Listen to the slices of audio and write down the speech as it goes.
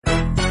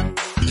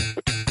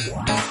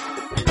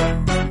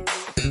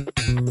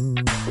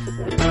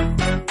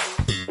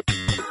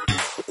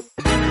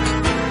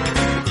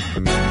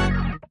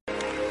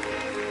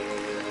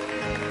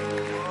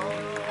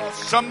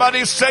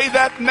Somebody say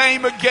that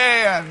name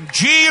again.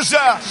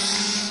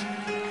 Jesus.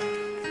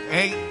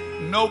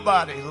 Ain't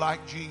nobody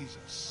like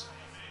Jesus.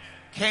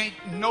 Can't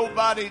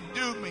nobody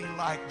do me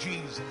like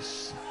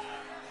Jesus.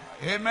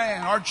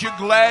 Amen. Aren't you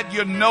glad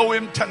you know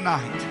him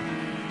tonight?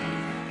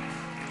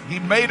 He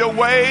made a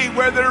way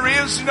where there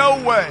is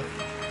no way.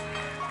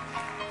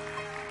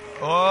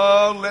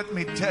 Oh, let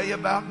me tell you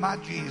about my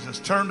Jesus.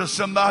 Turn to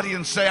somebody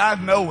and say, I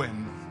know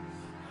him.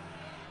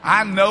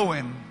 I know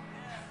him.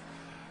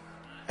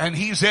 And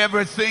he's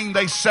everything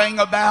they sang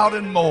about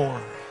and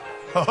more.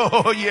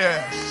 Oh,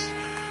 yes.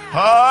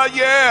 Oh,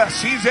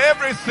 yes. He's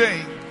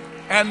everything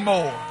and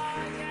more.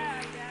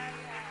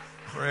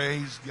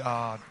 Praise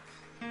God.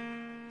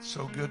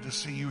 So good to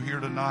see you here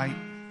tonight.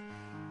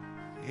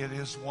 It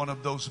is one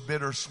of those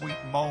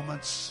bittersweet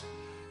moments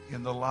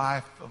in the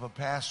life of a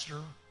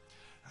pastor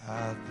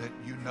that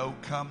you know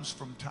comes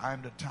from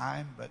time to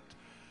time, but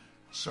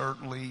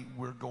certainly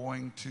we're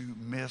going to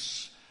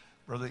miss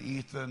Brother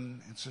Ethan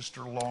and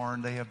Sister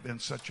Lauren. They have been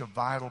such a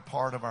vital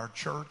part of our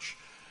church.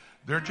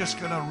 They're just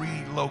going to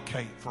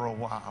relocate for a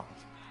while,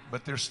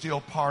 but they're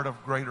still part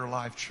of Greater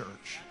Life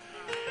Church.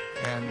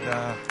 And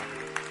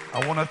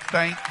I want to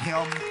thank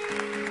him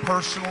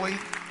personally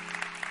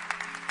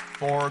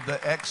for the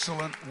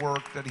excellent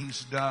work that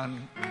he's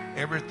done.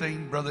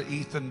 Everything Brother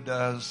Ethan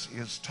does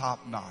is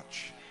top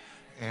notch.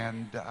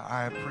 And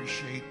I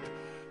appreciate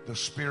the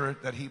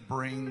spirit that he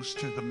brings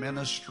to the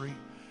ministry.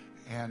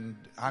 And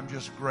I'm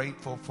just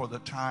grateful for the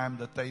time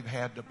that they've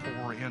had to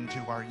pour into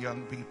our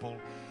young people.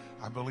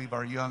 I believe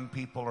our young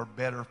people are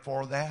better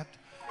for that.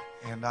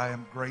 And I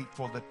am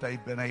grateful that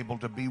they've been able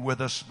to be with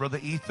us. Brother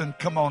Ethan,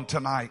 come on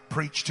tonight.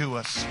 Preach to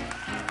us.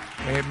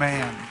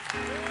 Amen.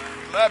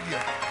 Love you.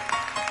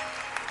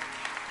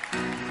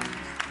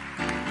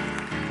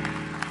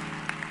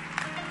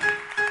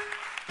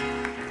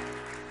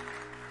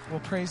 Well,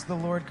 praise the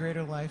Lord,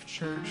 Greater Life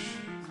Church.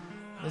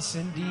 This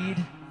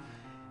indeed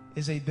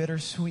is a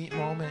bittersweet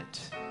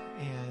moment,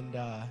 and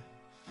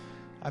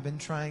I've been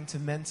trying to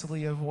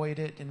mentally avoid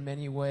it in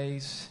many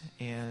ways,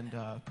 and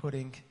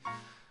putting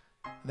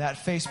that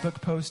Facebook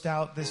post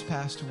out this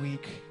past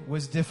week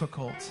was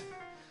difficult.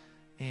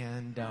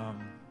 And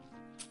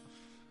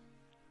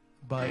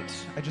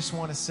but I just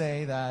want to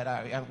say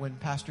that when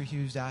Pastor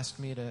Hughes asked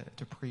me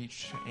to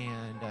preach,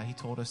 and he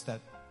told us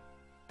that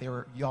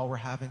y'all were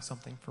having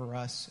something for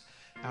us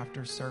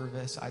after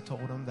service, I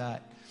told him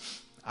that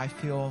I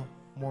feel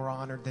more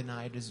honored than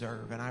I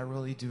deserve, and I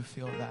really do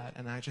feel that.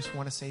 And I just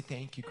want to say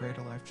thank you,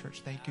 Greater Life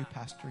Church. Thank you,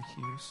 Pastor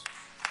Hughes.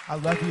 I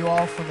love you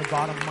all from the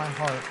bottom of my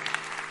heart.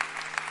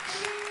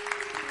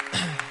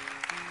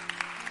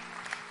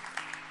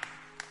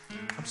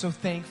 I'm so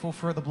thankful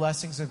for the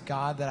blessings of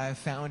God that I have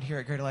found here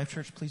at Greater Life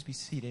Church. Please be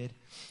seated.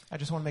 I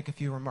just want to make a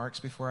few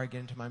remarks before I get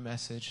into my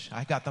message.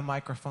 I got the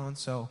microphone,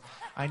 so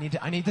I need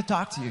to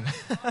talk to you.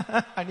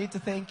 I need to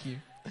thank you.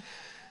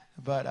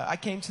 But I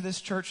came to this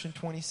church in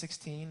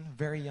 2016, a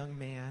very young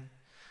man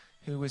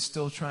who was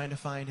still trying to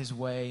find his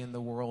way in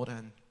the world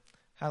and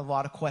had a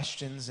lot of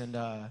questions and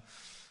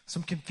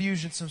some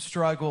confusion, some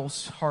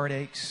struggles,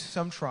 heartaches,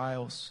 some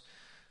trials.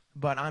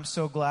 But I'm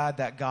so glad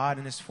that God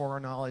in his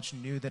foreknowledge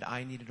knew that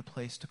I needed a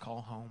place to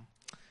call home.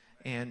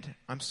 And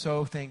I'm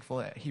so thankful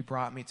that he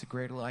brought me to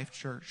Greater Life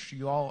Church.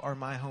 You all are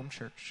my home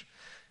church.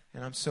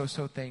 And I'm so,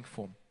 so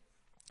thankful.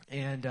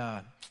 And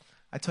I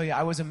tell you,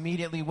 I was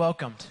immediately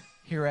welcomed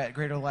here at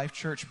Greater Life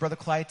Church. Brother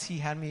Clyde T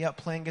had me up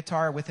playing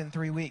guitar within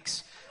 3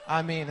 weeks.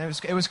 I mean,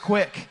 it was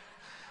quick.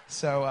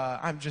 So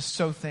I'm just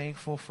so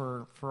thankful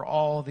for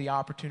all the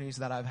opportunities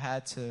that I've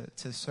had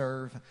to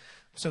serve.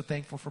 I'm so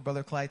thankful for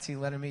Brother Clyde T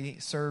letting me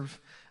serve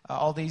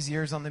all these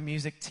years on the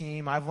music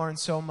team. I've learned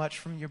so much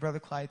from you, Brother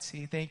Clyde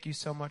T. Thank you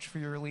so much for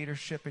your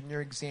leadership and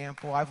your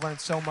example. I've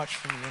learned so much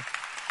from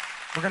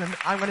you.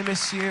 I'm gonna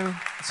miss you,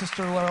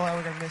 Sister Lorelai.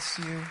 We're gonna miss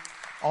you.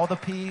 All the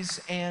P's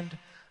and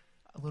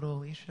a little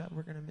Alicia.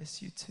 We're gonna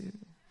miss you too.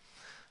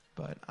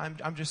 But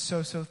I'm just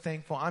so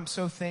thankful. I'm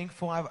so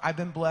thankful. I've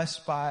been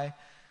blessed by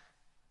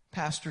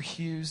Pastor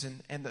Hughes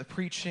and the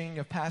preaching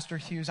of Pastor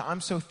Hughes.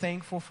 I'm so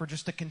thankful for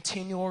just a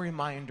continual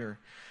reminder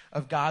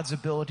of God's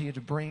ability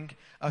to bring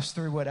us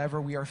through whatever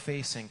we are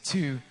facing,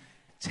 to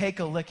take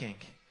a licking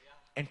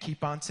and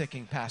keep on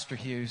ticking, Pastor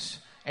Hughes.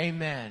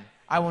 Amen.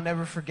 I will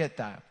never forget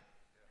that.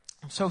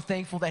 I'm so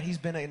thankful that he's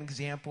been an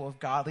example of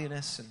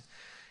godliness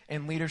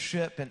and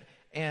leadership,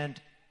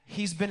 and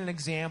he's been an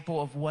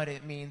example of what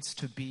it means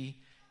to be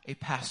a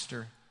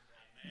pastor.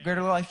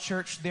 Greater Life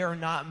Church, there are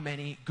not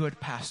many good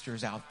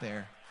pastors out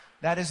there.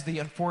 That is the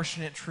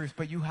unfortunate truth,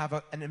 but you have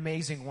an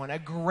amazing one, a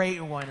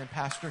great one in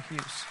Pastor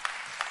Hughes.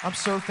 I'm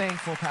so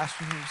thankful,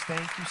 Pastor Hughes.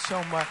 Thank you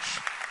so much.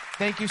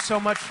 Thank you so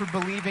much for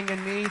believing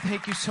in me.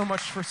 Thank you so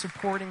much for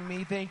supporting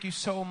me. Thank you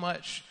so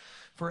much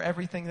for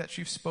everything that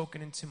you've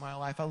spoken into my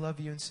life. I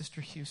love you and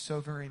Sister Hughes so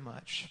very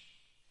much.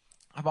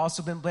 I've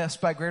also been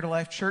blessed by Greater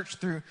Life Church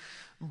through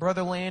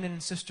Brother Landon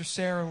and Sister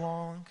Sarah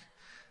Long.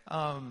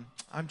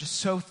 I'm just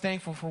so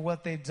thankful for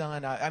what they've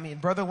done. I mean,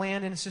 Brother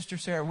Landon and Sister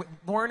Sarah,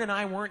 Lauren and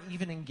I weren't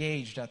even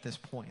engaged at this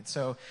point.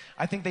 So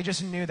I think they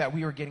just knew that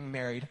we were getting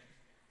married.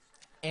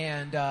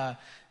 And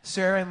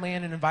Sarah and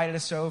Landon invited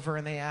us over,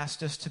 and they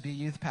asked us to be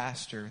youth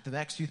pastor, the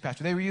next youth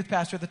pastor. They were youth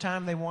pastor at the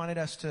time. They wanted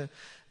us to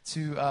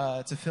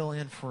fill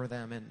in for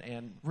them.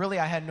 And really,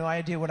 I had no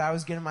idea what I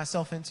was getting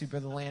myself into,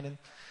 Brother Landon.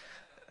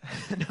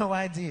 No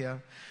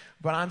idea.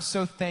 But I'm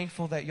so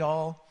thankful that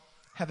y'all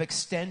have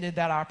extended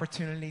that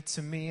opportunity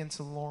to me and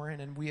to Lauren,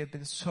 and we have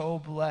been so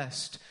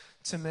blessed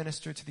to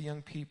minister to the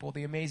young people,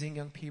 the amazing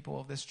young people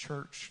of this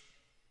church.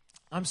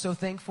 I'm so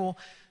thankful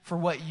for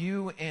what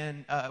you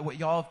and what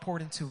y'all have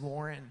poured into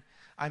Lauren.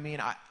 I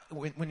mean,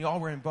 when y'all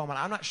were in Beaumont,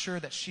 I'm not sure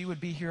that she would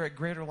be here at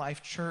Greater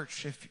Life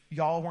Church if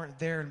y'all weren't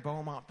there in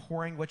Beaumont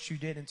pouring what you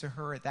did into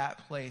her at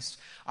that place.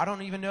 I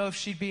don't even know if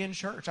she'd be in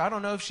church. I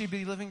don't know if she'd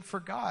be living for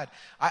God.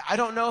 I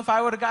don't know if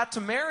I would have got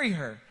to marry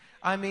her.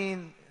 I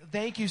mean,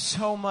 thank you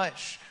so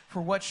much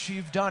for what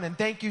you've done, and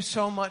thank you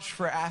so much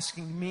for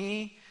asking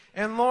me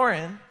and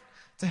Lauren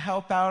to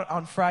help out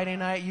on Friday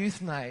night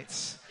youth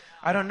nights.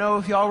 I don't know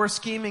if y'all were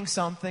scheming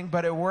something,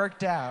 but it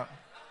worked out.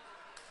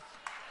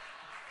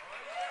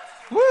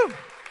 Woo!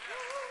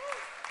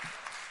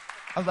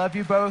 I love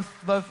you both.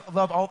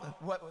 Love all.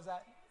 What was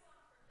that?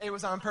 It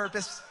was on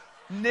purpose.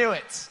 Knew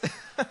it.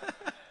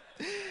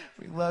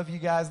 We love you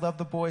guys. Love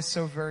the boys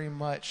so very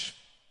much.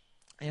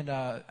 And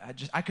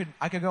I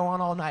could go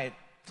on all night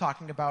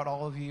talking about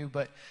all of you,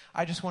 but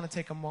I just want to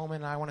take a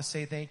moment and I want to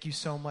say thank you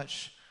so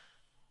much,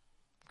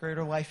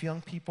 Greater Life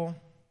young people.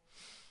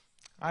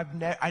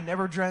 I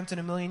never dreamt in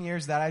a million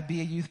years that I'd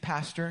be a youth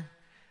pastor.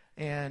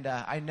 And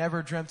I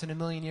never dreamt in a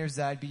million years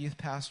that I'd be youth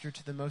pastor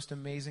to the most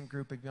amazing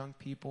group of young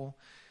people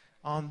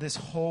on this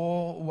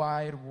whole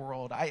wide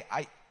world.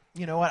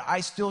 You know what?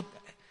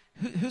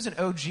 Who's an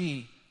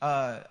OG,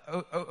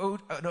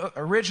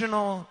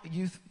 original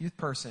youth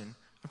person?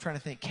 I'm trying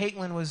to think.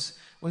 Caitlin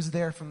was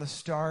there from the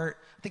start.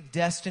 I think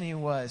Destiny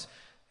was.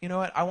 You know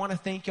what? I want to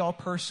thank y'all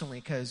personally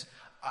because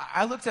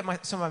I looked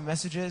at some of my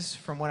messages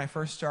from when I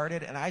first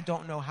started, and I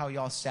don't know how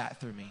y'all sat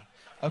through me.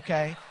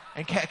 Okay?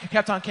 And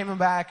kept on coming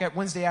back at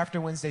Wednesday after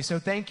Wednesday. So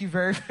thank you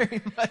very,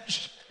 very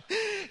much.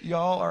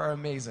 Y'all are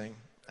amazing.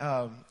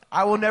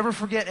 I will never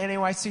forget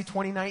NAYC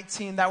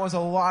 2019. That was a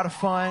lot of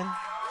fun.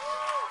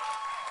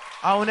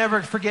 I will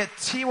never forget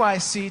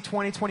TYC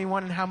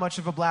 2021 and how much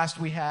of a blast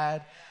we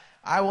had.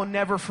 I will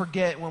never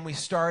forget when we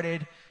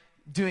started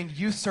doing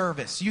youth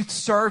service,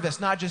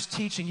 not just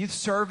teaching, youth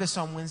service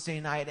on Wednesday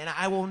night. And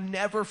I will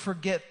never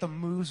forget the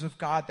moves of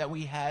God that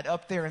we had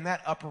up there in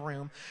that upper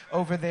room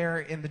over there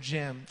in the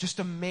gym. Just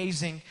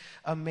amazing,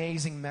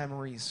 amazing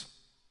memories.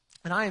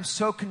 And I am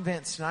so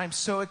convinced and I am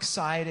so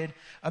excited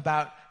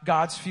about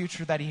God's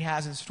future that He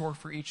has in store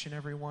for each and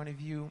every one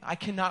of you. I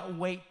cannot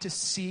wait to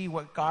see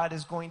what God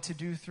is going to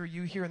do through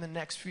you here in the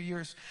next few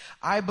years.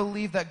 I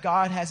believe that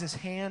God has His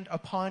hand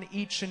upon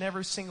each and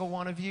every single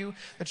one of you,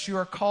 that you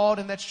are called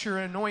and that you're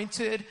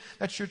anointed,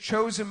 that you're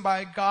chosen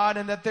by God,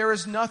 and that there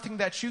is nothing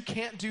that you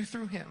can't do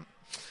through Him.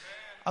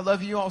 I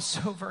love you all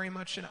so very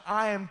much, and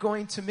I am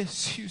going to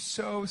miss you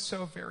so,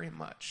 so very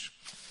much.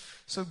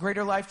 So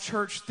Greater Life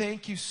Church,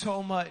 thank you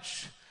so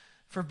much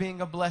for being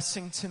a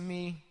blessing to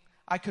me.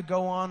 I could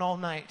go on all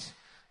night,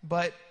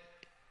 but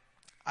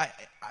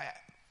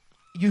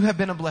you have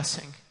been a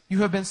blessing. You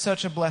have been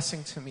such a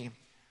blessing to me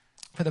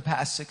for the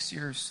past 6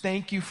 years.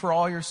 Thank you for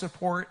all your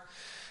support.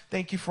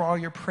 Thank you for all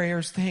your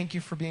prayers. Thank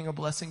you for being a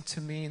blessing to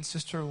me and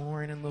Sister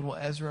Lauren and little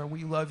Ezra.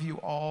 We love you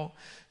all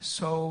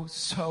so,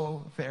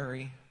 so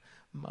very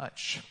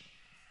much.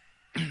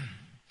 How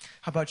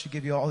about you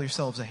give you all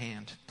yourselves a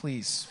hand?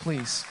 Please,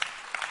 please.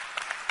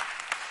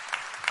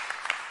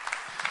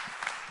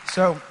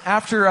 So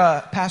after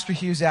Pastor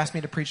Hughes asked me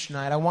to preach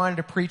tonight, I wanted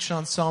to preach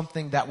on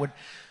something that would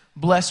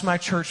bless my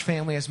church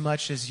family as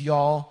much as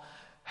y'all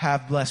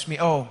have blessed me.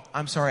 Oh,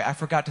 I'm sorry. I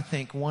forgot to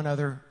thank one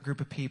other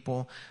group of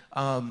people.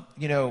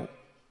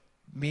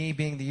 Me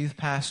being the youth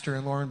pastor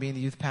and Lauren being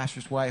the youth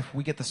pastor's wife,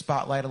 we get the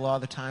spotlight a lot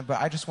of the time. But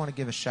I just want to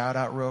give a shout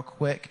out real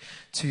quick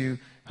to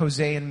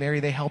Jose and Mary.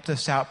 They helped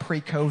us out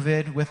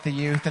pre-COVID with the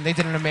youth, and they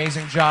did an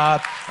amazing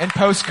job. And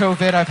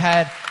post-COVID, I've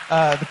had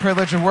the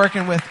privilege of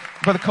working with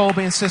Brother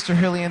Colby and Sister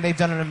Hilly, and they've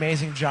done an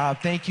amazing job.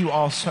 Thank you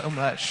all so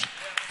much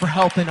for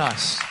helping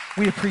us.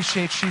 We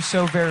appreciate you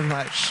so very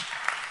much.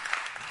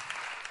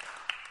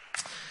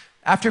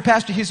 After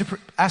Pastor Hughes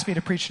asked me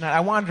to preach tonight, I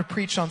wanted to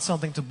preach on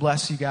something to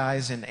bless you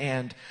guys.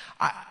 And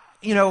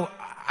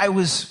I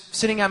was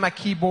sitting at my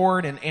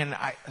keyboard, and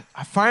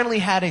I finally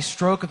had a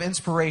stroke of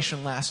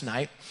inspiration last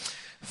night.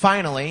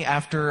 Finally,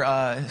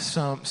 after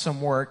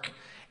some work.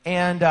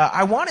 And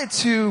I wanted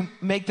to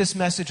make this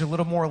message a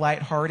little more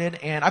lighthearted,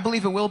 and I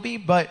believe it will be.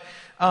 But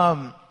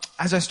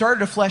as I started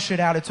to flesh it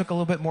out, it took a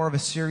little bit more of a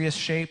serious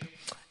shape.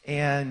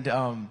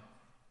 And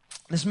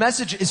this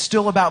message is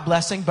still about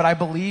blessing, but I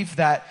believe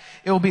that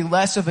it will be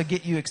less of a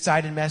get you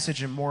excited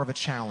message and more of a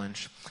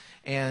challenge.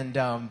 And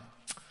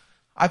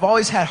I've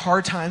always had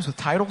hard times with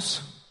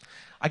titles.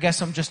 I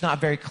guess I'm just not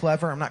very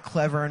clever. I'm not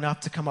clever enough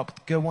to come up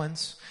with good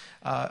ones.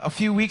 A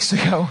few weeks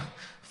ago,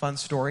 fun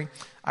story,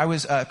 I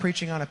was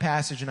preaching on a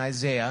passage in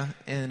Isaiah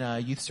in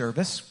youth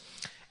service,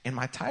 and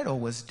my title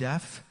was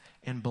Deaf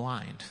and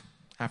Blind,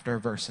 after a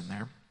verse in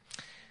there.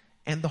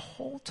 And the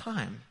whole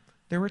time,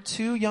 there were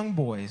two young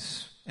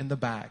boys in the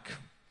back.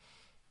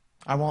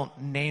 I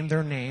won't name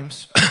their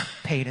names.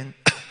 Peyton,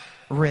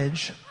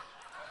 Ridge.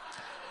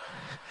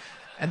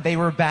 And they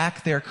were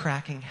back there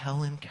cracking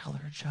Helen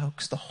Keller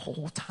jokes the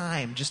whole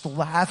time, just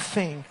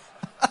laughing.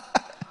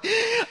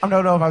 I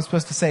don't know if I was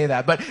supposed to say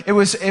that, but it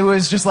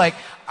was just like,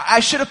 I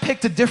should have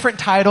picked a different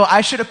title.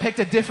 I should have picked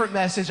a different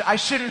message. I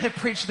shouldn't have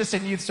preached this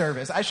in youth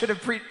service. I should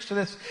have preached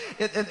this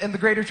in the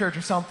greater church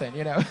or something,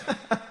 you know.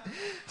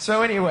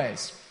 So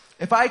anyways,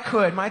 if I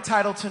could, my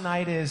title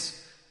tonight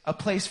is A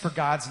Place for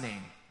God's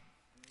Name.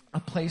 A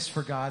Place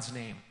for God's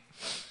Name.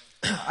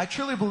 I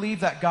truly believe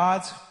that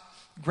God's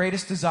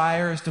greatest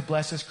desire is to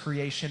bless His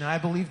creation. And I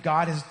believe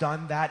God has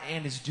done that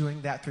and is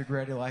doing that through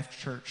Greater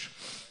Life Church.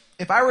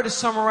 If I were to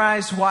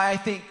summarize why I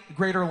think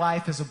Greater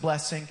Life is a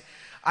blessing,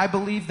 I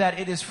believe that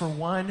it is for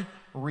one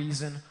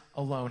reason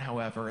alone,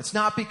 however. It's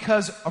not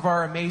because of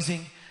our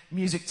amazing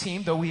music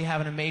team, though we have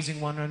an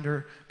amazing one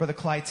under Brother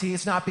Clyde T.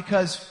 It's not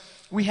because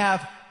we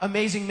have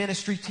amazing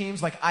ministry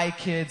teams like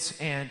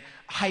iKids and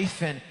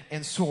Hyphen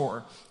and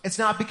Soar. It's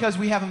not because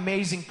we have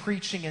amazing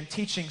preaching and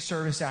teaching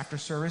service after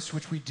service,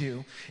 which we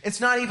do.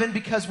 It's not even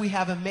because we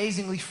have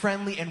amazingly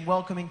friendly and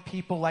welcoming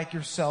people like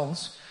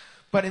yourselves.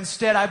 But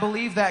instead, I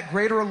believe that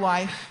Greater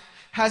Life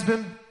has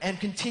been and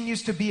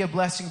continues to be a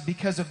blessing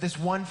because of this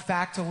one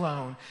fact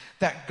alone,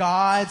 that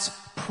God's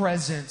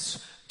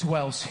presence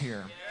dwells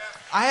here.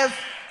 I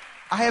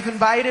have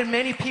invited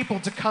many people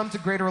to come to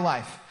Greater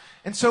Life.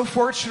 And so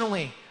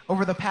fortunately,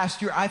 over the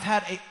past year, I've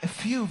had a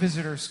few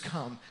visitors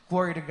come.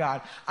 Glory to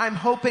God. I'm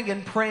hoping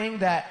and praying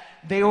that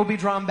they will be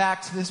drawn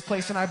back to this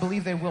place, and I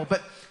believe they will.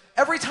 But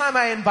every time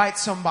I invite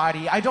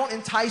somebody, I don't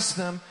entice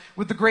them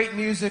with the great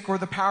music or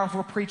the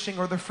powerful preaching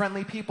or the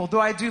friendly people,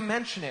 though I do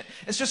mention it.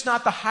 It's just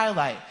not the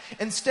highlight.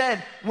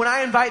 Instead, when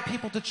I invite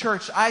people to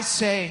church, I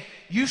say,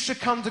 you should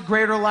come to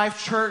Greater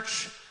Life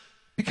Church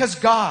because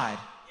God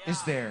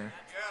is there.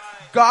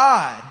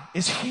 God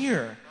is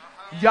here.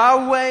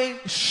 Yahweh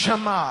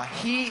Shammah,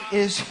 He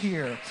is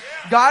here.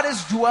 God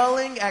is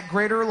dwelling at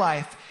Greater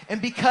Life,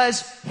 and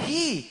because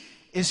He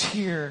is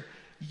here,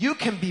 you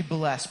can be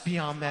blessed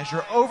beyond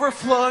measure,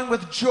 overflowing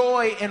with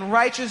joy and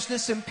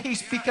righteousness and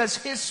peace because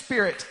His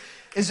Spirit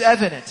is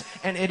evident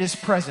and it is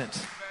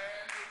present.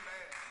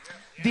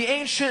 The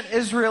ancient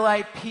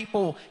Israelite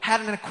people had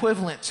an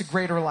equivalent to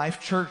Greater Life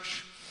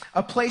Church,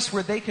 a place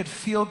where they could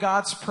feel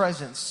God's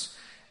presence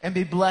and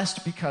be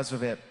blessed because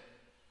of it.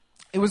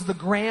 It was the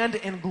grand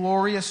and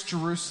glorious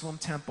Jerusalem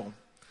temple.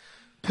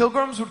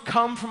 Pilgrims would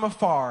come from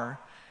afar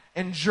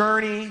and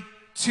journey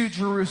to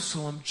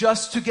Jerusalem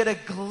just to get a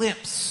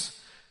glimpse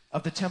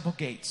of the temple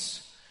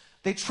gates.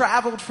 They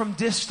traveled from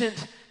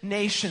distant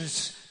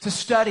nations to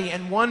study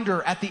and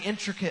wonder at the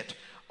intricate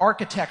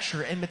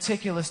architecture and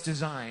meticulous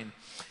design.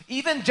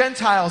 Even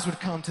Gentiles would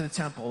come to the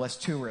temple as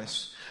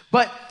tourists.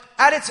 But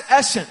at its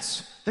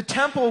essence, the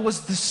temple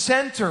was the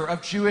center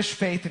of Jewish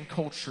faith and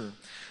culture.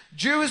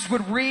 Jews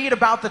would read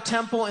about the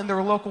temple in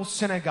their local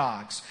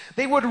synagogues.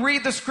 They would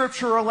read the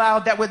scripture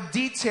aloud that would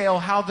detail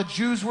how the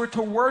Jews were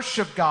to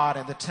worship God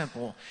in the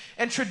temple.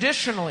 And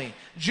traditionally,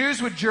 Jews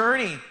would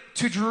journey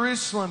to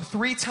Jerusalem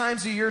 3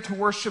 times a year to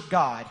worship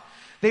God.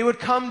 They would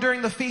come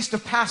during the feast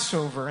of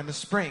Passover in the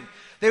spring.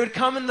 They would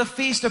come in the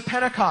feast of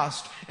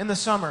Pentecost in the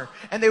summer.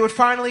 And they would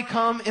finally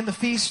come in the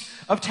feast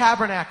of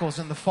Tabernacles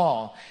in the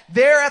fall.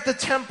 There at the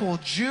temple,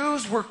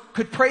 Jews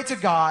could pray to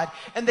God,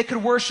 and they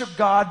could worship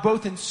God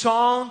both in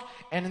song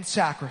and in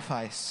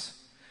sacrifice.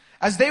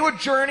 As they would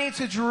journey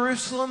to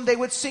Jerusalem, they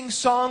would sing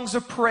songs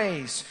of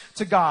praise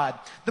to God.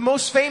 The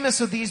most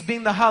famous of these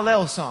being the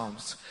Hallel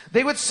Psalms.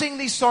 They would sing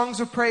these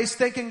songs of praise,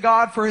 thanking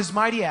God for His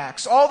mighty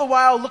acts, all the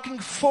while looking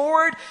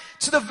forward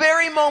to the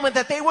very moment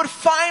that they would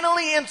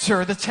finally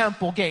enter the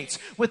temple gates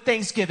with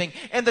thanksgiving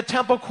and the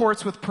temple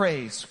courts with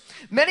praise.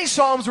 Many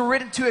psalms were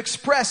written to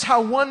express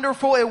how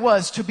wonderful it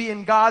was to be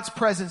in God's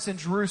presence in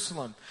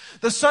Jerusalem.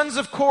 The sons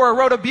of Korah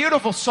wrote a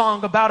beautiful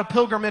song about a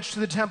pilgrimage to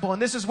the temple, and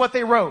this is what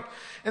they wrote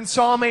in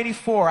Psalm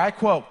 84. I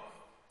quote,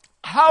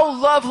 "How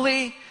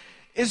lovely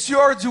is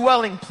your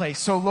dwelling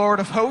place, O Lord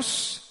of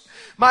hosts!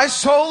 My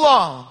soul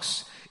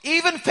longs,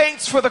 even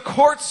faints for the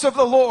courts of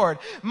the Lord.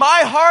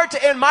 My heart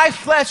and my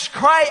flesh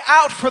cry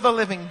out for the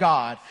living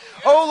God.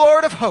 O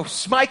Lord of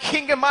hosts, my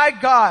King and my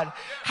God,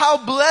 how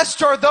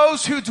blessed are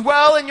those who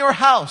dwell in your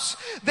house.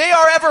 They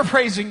are ever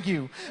praising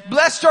you.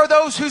 Blessed are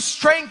those whose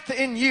strength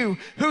in you,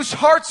 whose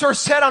hearts are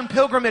set on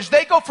pilgrimage.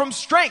 They go from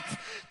strength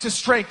to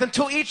strength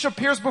until each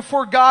appears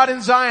before God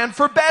in Zion.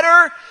 For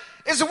better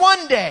is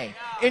one day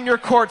in your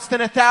courts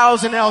than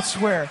 1,000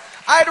 elsewhere.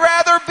 I'd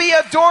rather be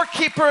a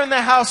doorkeeper in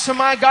the house of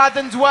my God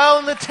than dwell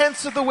in the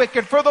tents of the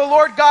wicked. For the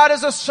Lord God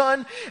is a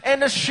sun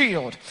and a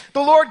shield.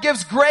 The Lord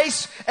gives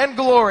grace and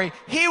glory.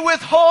 He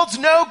withholds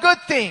no good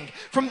thing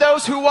from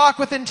those who walk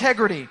with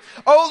integrity.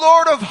 O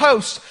Lord of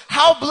hosts,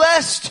 how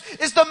blessed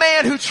is the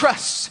man who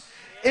trusts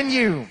in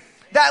you.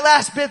 That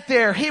last bit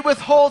there, he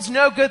withholds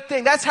no good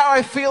thing. That's how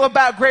I feel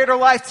about Greater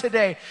Life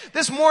today.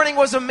 This morning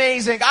was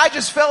amazing. I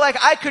just felt like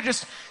I could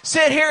just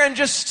sit here and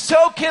just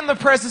soak in the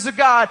presence of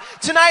God.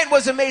 Tonight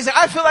was amazing.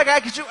 I feel like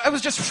I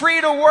was just free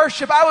to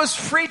worship. I was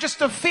free just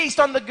to feast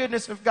on the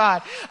goodness of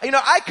God. You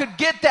know, I could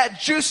get that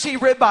juicy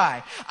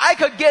ribeye. I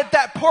could get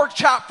that pork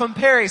chop from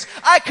Perry's.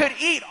 I could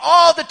eat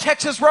all the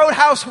Texas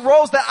Roadhouse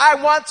rolls that I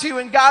want to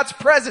in God's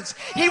presence.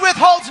 He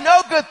withholds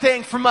no good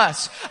thing from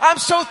us. I'm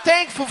so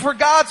thankful for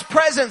God's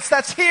presence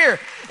that's here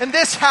in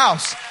this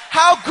house.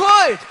 How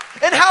good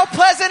and how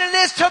pleasant it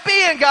is to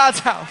be in God's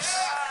house.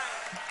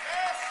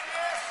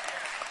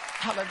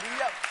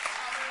 Hallelujah.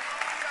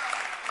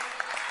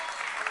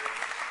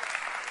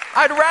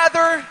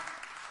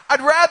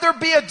 I'd rather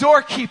be a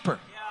doorkeeper.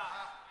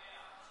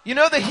 You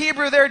know, the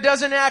Hebrew there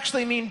doesn't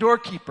actually mean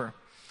doorkeeper.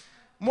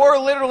 More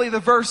literally, the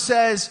verse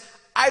says,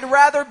 I'd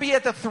rather be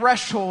at the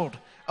threshold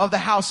of the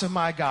house of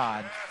my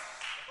God.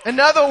 In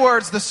other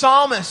words, the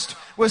psalmist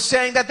was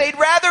saying that they'd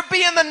rather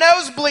be in the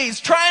nosebleeds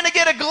trying to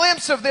get a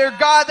glimpse of their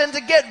God than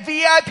to get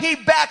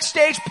VIP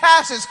backstage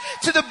passes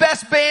to the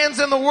best bands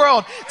in the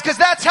world. Because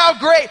that's how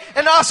great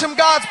and awesome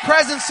God's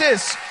presence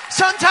is.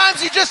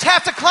 Sometimes you just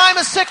have to climb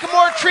a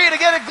sycamore tree to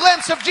get a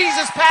glimpse of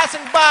Jesus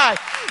passing by.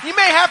 You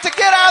may have to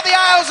get out of the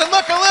aisles and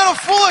look a little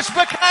foolish,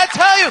 but can I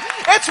tell you,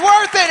 it's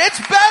worth it.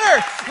 It's better.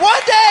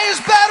 One day is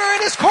better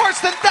in His courts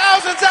than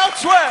thousands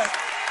elsewhere.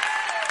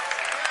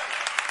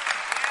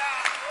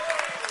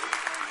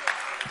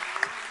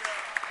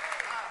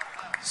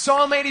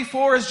 Psalm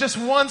 84 is just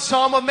one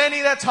psalm of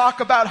many that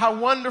talk about how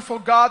wonderful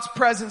God's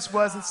presence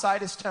was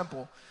inside His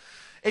temple.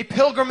 A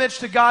pilgrimage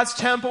to God's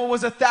temple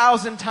was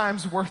 1,000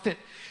 times worth it.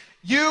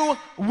 You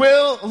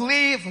will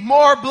leave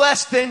more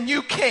blessed than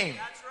you came.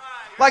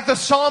 Like the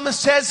psalmist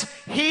says,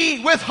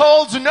 He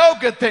withholds no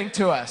good thing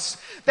to us.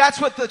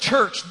 That's what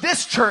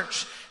this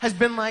church has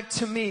been like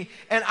to me.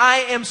 And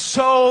I am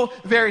so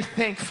very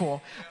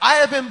thankful. I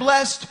have been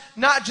blessed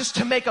not just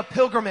to make a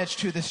pilgrimage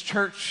to this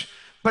church,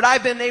 but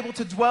I've been able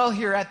to dwell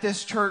here at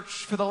this church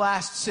for the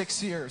last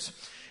 6 years.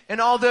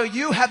 And although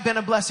you have been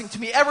a blessing to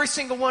me, every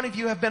single one of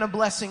you have been a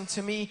blessing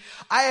to me,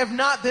 I have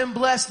not been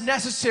blessed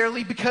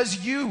necessarily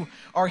because you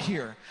are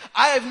here.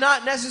 I have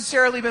not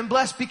necessarily been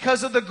blessed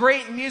because of the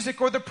great music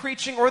or the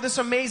preaching or this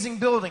amazing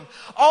building.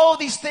 All of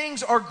these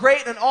things are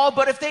great and all,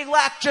 but if they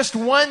lack just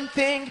one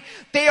thing,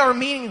 they are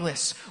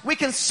meaningless. We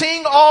can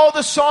sing all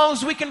the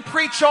songs, we can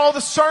preach all the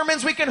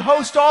sermons, we can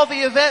host all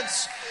the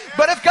events.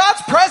 But if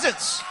God's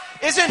presence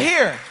isn't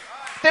here,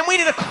 then we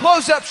need to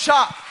close up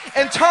shop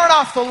and turn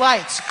off the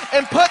lights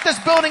and put this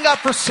building up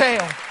for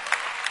sale.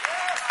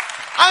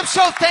 I'm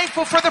so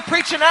thankful for the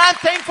preaching. I'm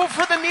thankful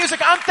for the music.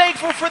 I'm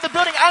thankful for the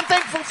building. I'm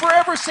thankful for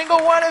every single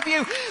one of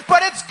you.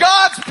 But it's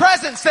God's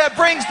presence that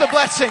brings the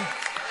blessing.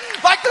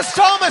 Like the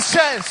psalmist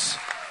says,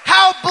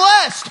 how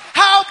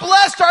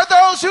blessed are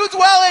those who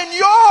dwell in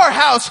your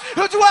house,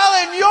 who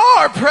dwell in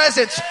your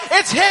presence.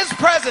 It's His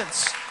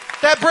presence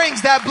that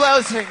brings that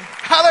blessing.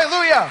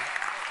 Hallelujah.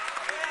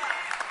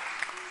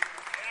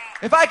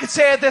 If I could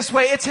say it this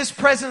way, it's His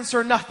presence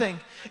or nothing.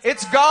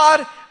 It's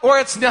God or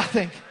it's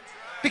nothing.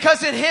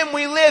 Because in Him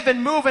we live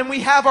and move and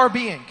we have our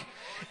being.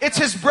 It's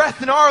His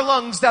breath in our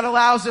lungs that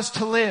allows us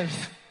to live.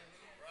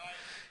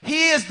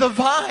 He is the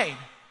vine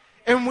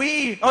and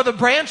we are the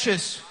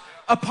branches.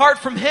 Apart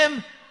from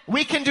Him,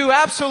 we can do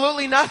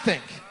absolutely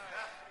nothing.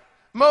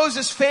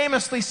 Moses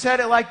famously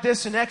said it like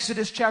this in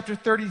Exodus chapter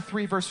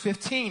 33, verse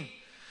 15.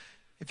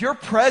 If your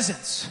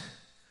presence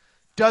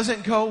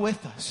doesn't go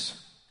with us,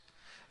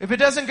 if it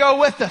doesn't go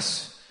with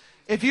us,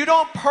 if you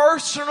don't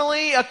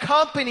personally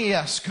accompany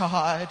us,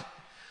 God,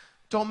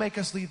 don't make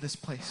us leave this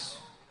place.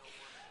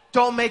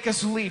 Don't make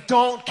us leave.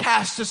 Don't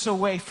cast us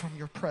away from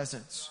your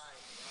presence.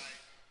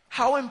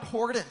 How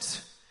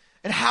important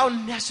and how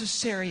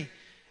necessary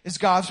is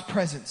God's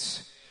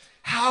presence?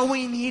 How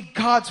we need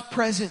God's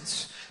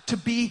presence to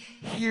be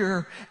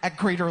here at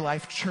Greater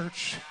Life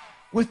Church.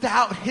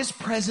 Without His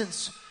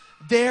presence,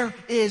 there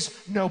is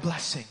no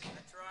blessing.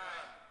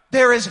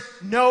 There is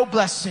no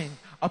blessing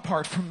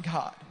apart from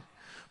God.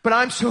 But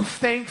I'm so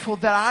thankful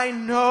that I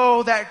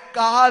know that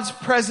God's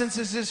presence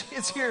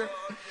is here.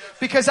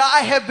 Because I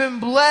have been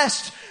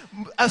blessed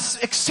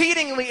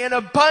exceedingly and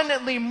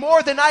abundantly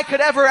more than I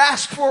could ever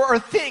ask for or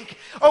think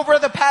over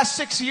the past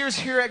 6 years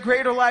here at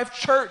Greater Life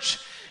Church.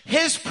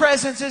 His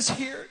presence is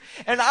here.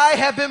 And I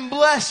have been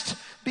blessed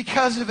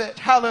because of it.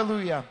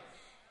 Hallelujah.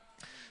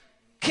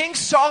 King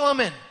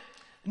Solomon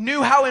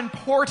knew how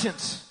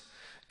important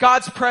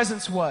God's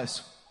presence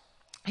was.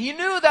 He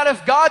knew that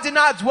if God did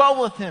not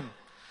dwell with him,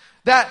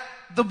 that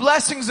the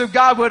blessings of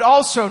God would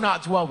also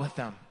not dwell with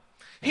them.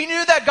 He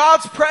knew that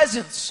God's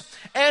presence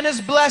and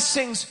His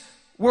blessings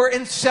were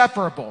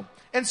inseparable.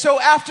 And so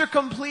after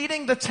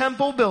completing the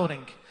temple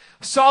building,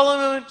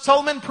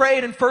 Solomon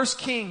prayed in 1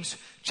 Kings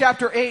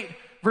chapter 8,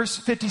 verse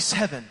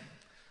 57.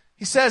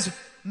 He says,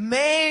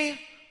 may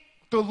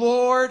the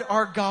Lord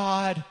our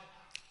God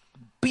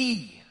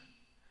be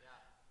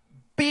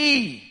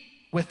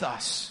with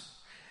us.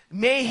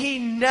 May He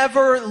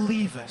never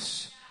leave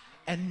us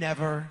and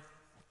never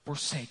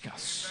forsake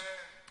us.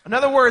 In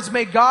other words,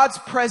 may God's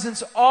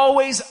presence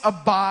always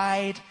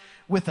abide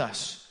with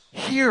us.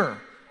 Here,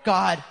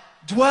 God,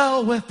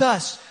 dwell with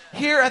us.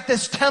 Here at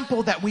this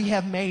temple that we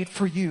have made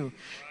for you.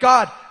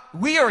 God,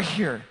 we are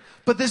here,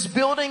 but this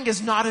building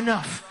is not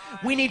enough.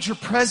 We need your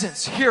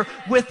presence here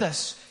with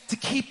us to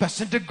keep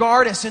us and to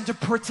guard us and to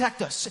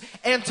protect us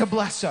and to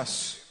bless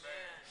us.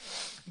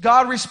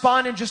 God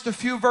responded just a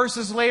few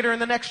verses later in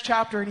the next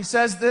chapter, and he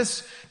says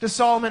this to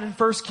Solomon in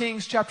 1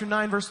 Kings chapter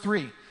 9, verse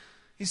 3.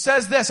 He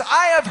says this,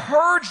 I have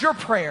heard your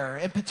prayer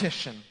and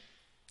petition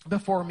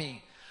before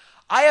me.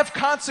 I have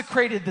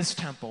consecrated this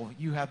temple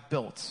you have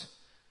built.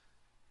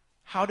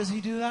 How does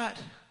he do that?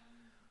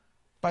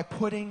 By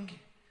putting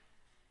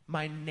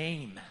my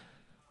name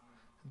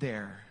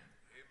there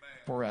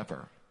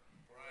forever.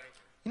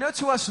 You know,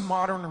 to us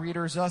modern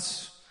readers,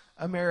 us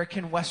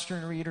American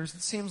Western readers,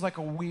 it seems like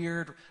a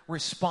weird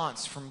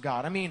response from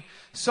God. I mean,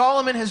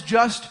 Solomon has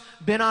just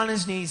been on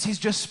his knees. He's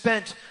just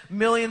spent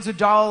millions of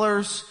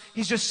dollars.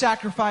 He's just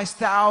sacrificed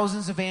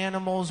thousands of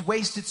animals,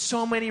 wasted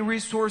so many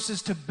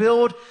resources to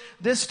build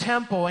this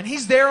temple. And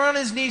he's there on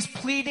his knees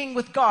pleading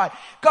with God.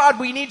 God,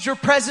 we need your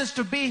presence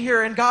to be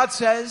here. And God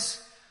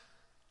says,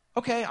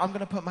 okay, I'm going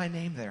to put my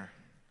name there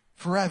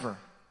forever.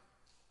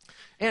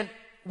 And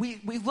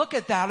we look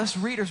at that as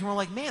readers and we're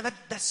like, man,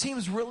 that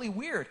seems really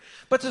weird.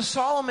 But to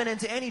Solomon and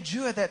to any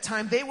Jew at that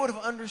time, they would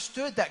have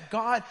understood that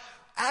God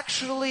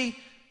actually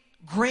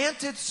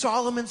granted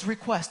Solomon's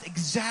request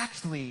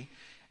exactly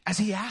as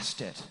he asked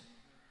it.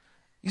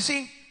 You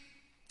see,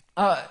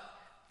 the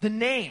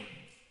name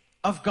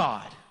of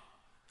God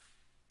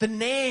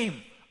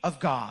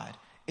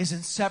is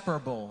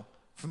inseparable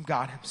from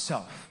God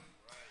himself.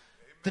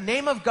 The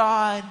name of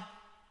God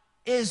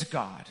is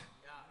God.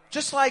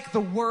 Just like the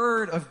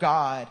Word of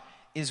God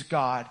is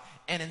God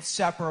and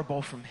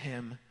inseparable from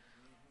him.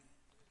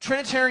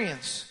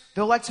 Trinitarians,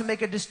 they'll like to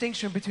make a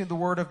distinction between the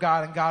Word of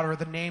God and God, or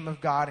the name of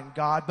God and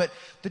God. But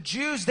the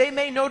Jews, they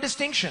made no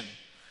distinction.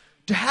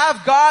 To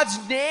have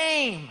God's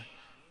name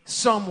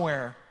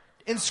somewhere,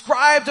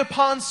 inscribed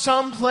upon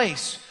some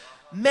place,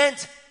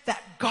 meant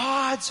that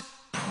God's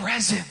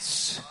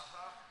presence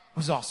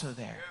was also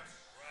there.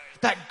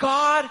 That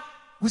God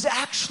was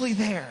actually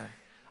there,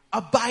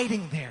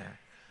 abiding there,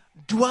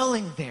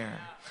 dwelling there.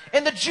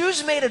 And the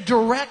Jews made a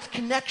direct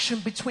connection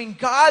between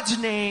God's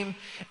name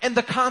and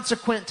the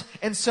consequent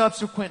and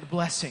subsequent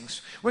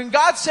blessings. When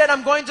God said,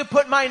 I'm going to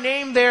put my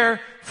name there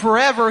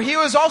forever, he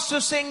was also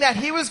saying that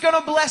he was going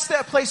to bless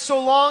that place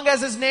so long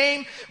as his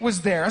name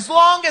was there, as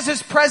long as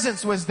his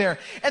presence was there.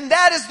 And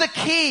that is the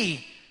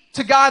key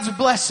to God's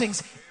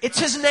blessings. It's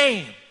his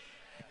name.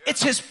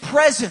 It's his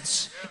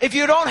presence. If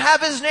you don't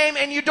have his name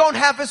and you don't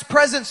have his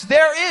presence,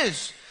 there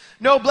is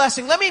no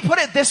blessing. Let me put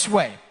it this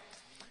way.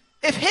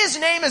 If his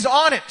name is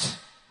on it,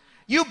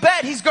 you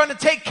bet he's going to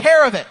take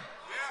care of it.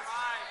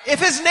 If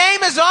his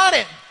name is on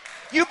it,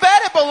 you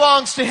bet it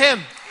belongs to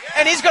him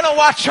and he's going to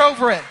watch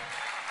over it.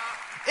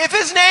 If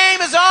his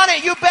name is on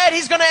it, you bet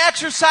he's going to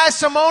exercise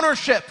some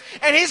ownership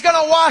and he's going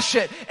to wash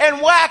it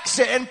and wax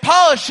it and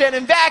polish it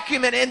and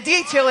vacuum it and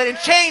detail it and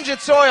change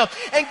its oil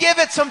and give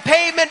it some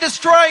pavement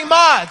destroying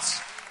mods.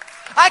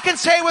 I can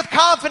say with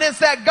confidence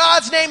that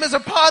God's name is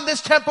upon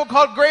this temple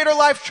called Greater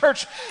Life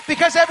Church,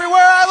 because everywhere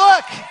I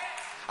look,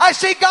 I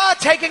see God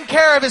taking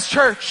care of his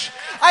church.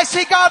 I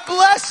see God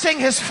blessing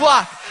his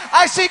flock.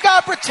 I see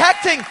God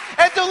protecting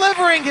and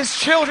delivering his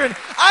children.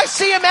 I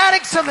see him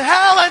adding some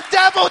hell and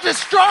devil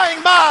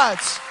destroying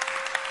mods.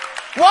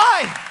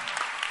 Why?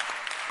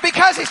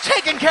 Because he's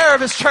taking care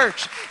of his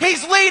church.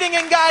 He's leading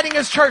and guiding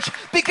his church.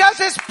 Because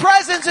his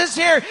presence is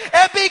here.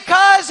 And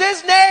because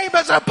his name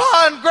is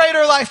upon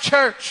Greater Life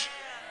Church.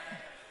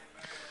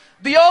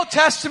 The Old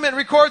Testament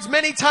records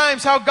many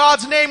times how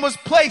God's name was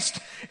placed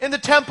in the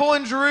temple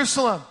in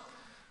Jerusalem.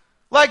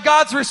 Like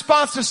God's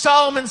response to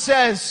Solomon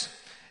says,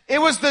 it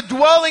was the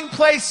dwelling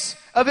place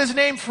of his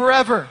name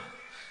forever.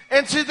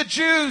 And to the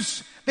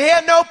Jews, they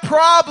had no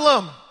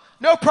problem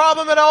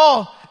at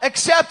all,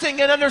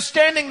 accepting and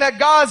understanding that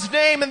God's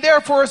name and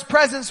therefore his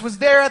presence was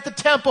there at the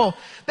temple.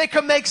 They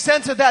could make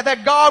sense of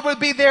that God would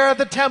be there at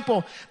the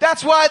temple.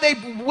 That's why they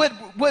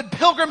would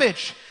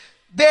pilgrimage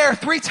there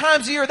 3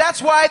 times a year.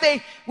 That's why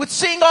they would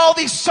sing all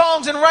these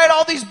songs and write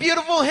all these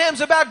beautiful hymns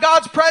about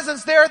God's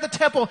presence there at the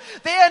temple.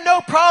 They had no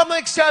problem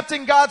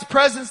accepting God's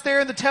presence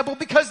there in the temple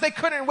because they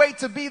couldn't wait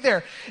to be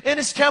there in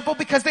his temple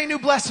because they knew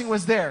blessing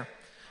was there.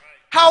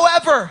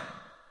 However,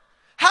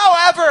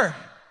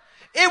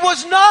 it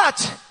was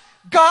not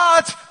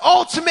God's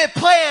ultimate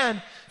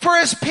plan for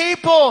his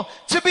people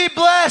to be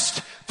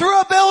blessed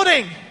through a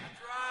building.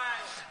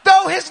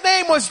 Though his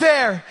name was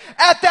there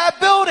at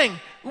that building,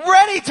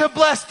 ready to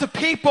bless the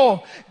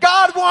people,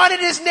 God wanted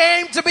his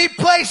name to be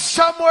placed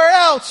somewhere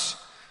else.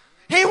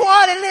 He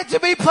wanted it to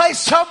be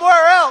placed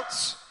somewhere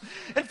else.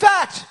 In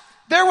fact,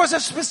 there was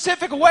a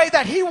specific way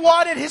that he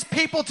wanted his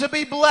people to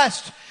be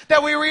blessed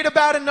that we read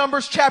about in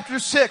Numbers chapter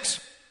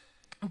 6.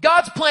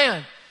 God's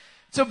plan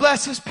to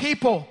bless his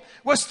people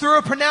was through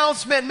a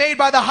pronouncement made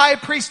by the high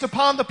priest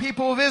upon the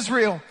people of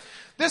Israel.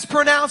 This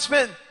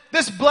pronouncement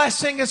This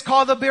blessing is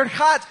called the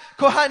Birchat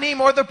Kohanim,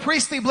 or the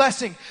priestly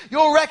blessing.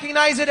 You'll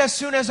recognize it as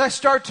soon as I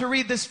start to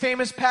read this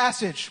famous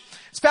passage.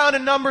 It's found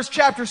in Numbers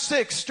chapter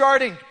 6,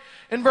 starting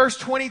in verse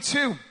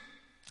 22.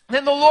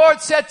 Then the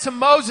Lord said to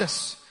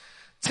Moses,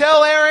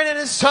 tell Aaron and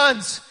his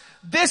sons,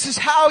 this is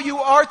how you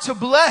are to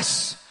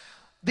bless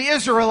the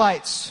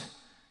Israelites.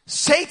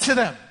 Say to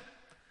them,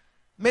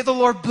 may the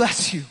Lord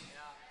bless you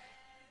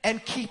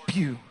and keep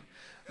you.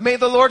 May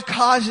the Lord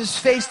cause his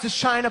face to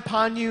shine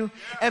upon you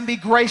and be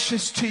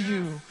gracious to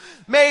you.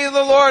 May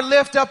the Lord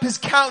lift up his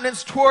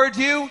countenance toward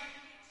you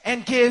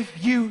and give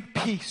you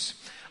peace.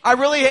 I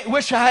really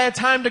wish I had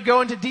time to go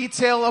into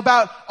detail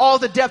about all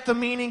the depth of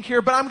meaning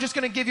here, but I'm just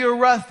going to give you a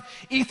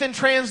rough Ethan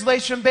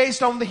translation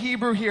based on the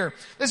Hebrew here.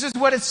 This is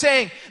what it's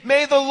saying.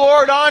 May the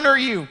Lord honor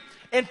you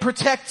and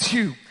protect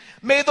you.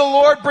 May the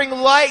Lord bring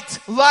light,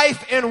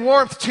 life, and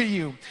warmth to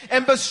you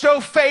and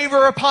bestow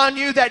favor upon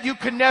you that you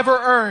could never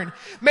earn.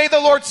 May the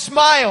Lord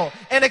smile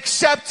and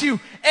accept you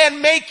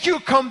and make you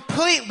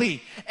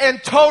completely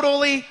and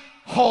totally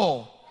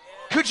whole.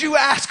 Could you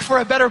ask for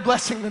a better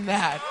blessing than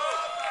that?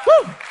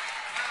 Woo!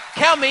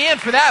 Count me in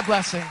for that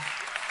blessing.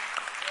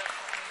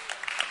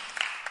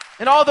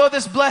 And although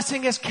this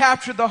blessing has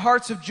captured the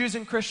hearts of Jews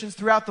and Christians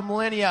throughout the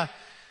millennia,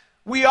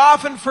 we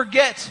often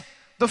forget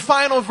the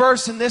final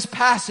verse in this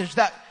passage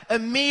that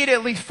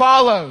immediately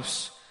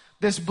follows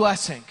this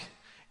blessing.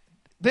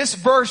 This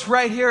verse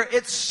right here,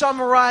 it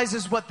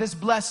summarizes what this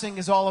blessing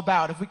is all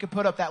about. If we could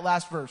put up that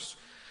last verse.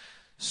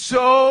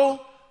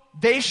 So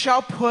they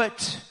shall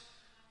put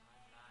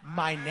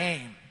my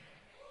name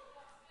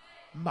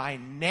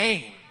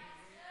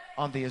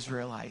on the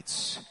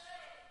Israelites,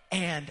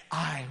 and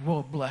I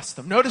will bless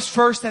them. Notice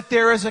first that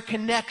there is a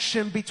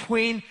connection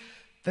between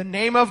the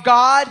name of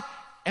God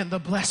and the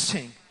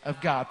blessing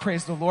of God.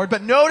 Praise the Lord.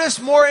 But notice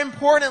more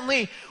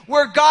importantly,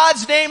 where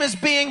God's name is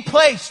being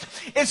placed.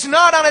 It's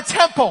not on a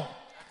temple.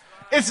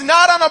 It's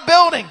not on a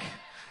building.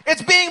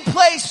 It's being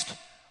placed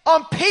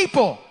on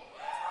people.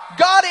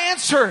 God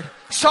answered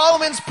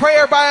Solomon's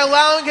prayer by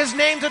allowing his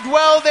name to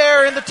dwell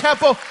there in the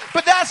temple.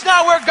 But that's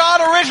not where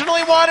God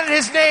originally wanted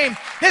his name.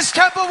 His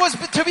temple was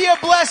to be a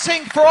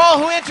blessing for all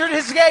who entered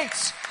his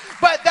gates.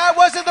 But that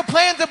wasn't the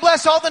plan to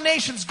bless all the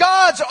nations.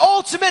 God's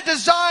ultimate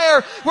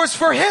desire was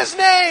for his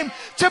name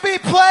to be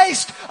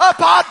placed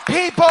upon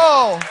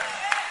people.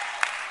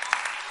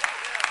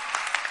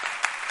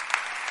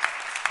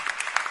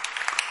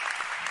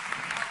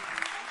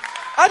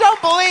 I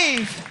don't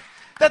believe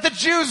that the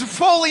Jews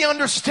fully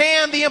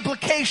understand the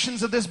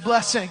implications of this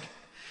blessing.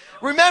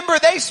 Remember,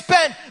 they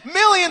spent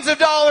millions of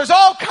dollars,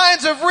 all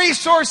kinds of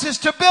resources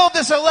to build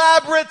this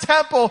elaborate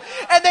temple.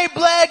 And they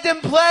begged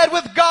and pled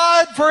with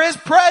God for his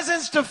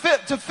presence to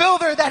fill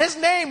there, that his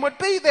name would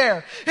be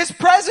there. His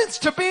presence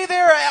to be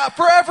there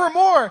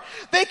forevermore.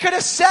 They could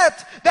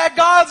accept that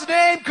God's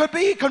name could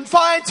be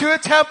confined to a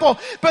temple,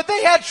 but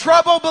they had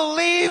trouble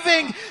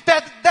believing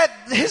that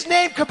his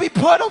name could be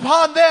put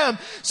upon them,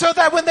 so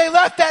that when they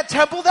left that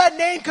temple, that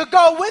name could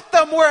go with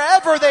them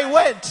wherever they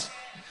went.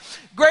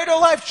 Greater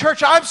Life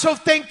Church, I'm so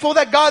thankful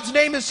that God's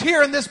name is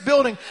here in this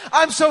building.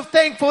 I'm so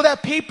thankful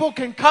that people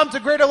can come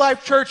to Greater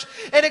Life Church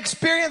and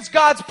experience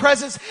God's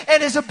presence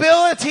and his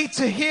ability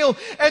to heal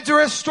and to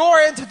restore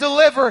and to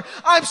deliver.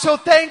 I'm so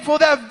thankful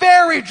that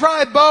very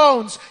dry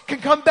bones can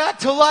come back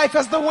to life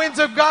as the winds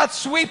of God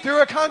sweep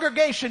through a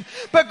congregation.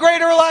 But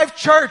Greater Life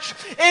Church,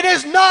 it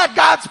is not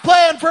God's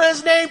plan for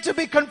his name to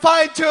be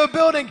confined to a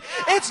building.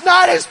 It's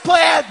not his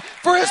plan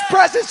for his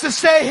presence to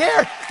stay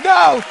here.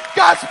 No,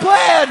 God's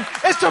plan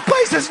is to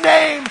place his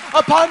name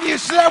upon you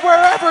so that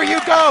wherever you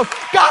go,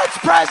 God's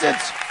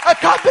presence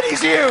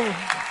accompanies you.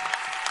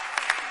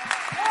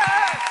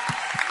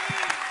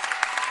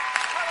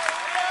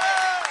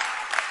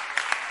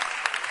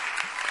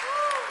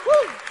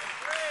 Woo.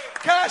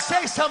 Can I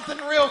say something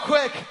real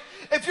quick?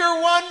 If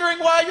you're wondering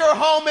why your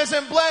home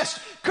isn't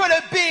blessed, could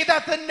it be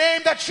that the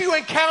name that you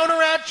encounter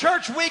at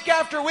church week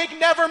after week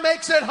never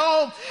makes it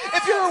home?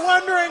 If you're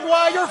wondering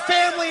why your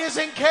family is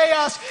in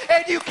chaos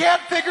and you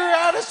can't figure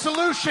out a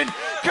solution,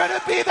 could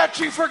it be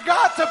that you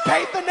forgot to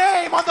paint the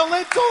name on the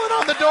lintel and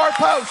on the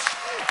doorpost?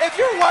 If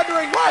you're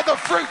wondering why the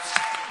fruits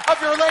of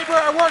your labor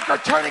at work are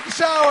turning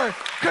sour,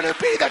 could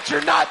it be that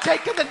you're not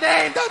taking the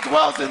name that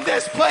dwells in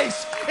this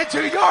place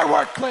into your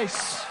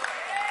workplace?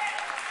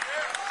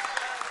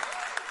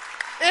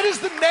 It is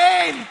the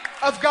name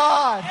of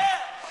God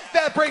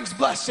that brings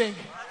blessing.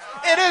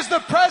 It is the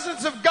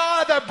presence of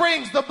God that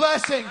brings the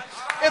blessing.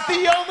 If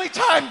the only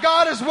time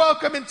God is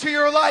welcome into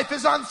your life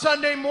is on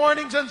Sunday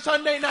mornings and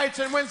Sunday nights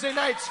and Wednesday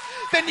nights,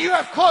 then you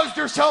have closed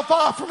yourself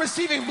off from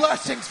receiving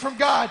blessings from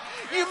God.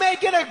 You may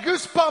get a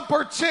goosebump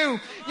or two.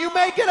 You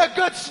may get a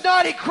good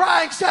snotty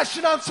crying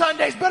session on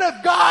Sundays. But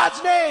if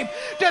God's name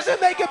doesn't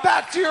make it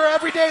back to your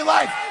everyday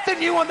life, then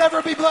you will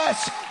never be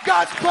blessed.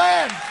 God's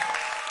plan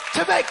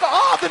to make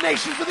all the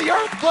nations of the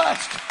earth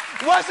blessed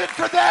wasn't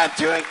for them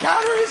to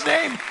encounter his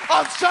name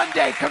on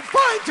Sunday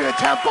confined to a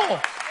temple.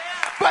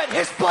 But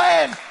his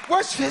plan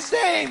was his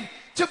name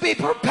to be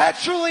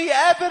perpetually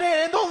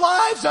evident in the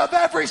lives of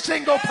every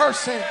single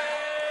person.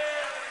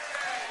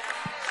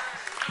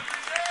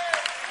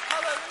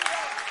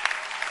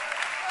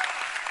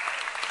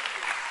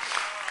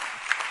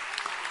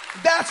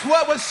 That's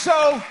what was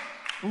so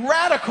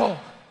radical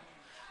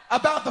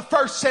about the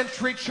first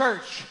century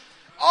church.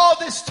 All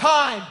this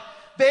time,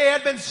 they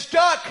had been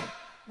stuck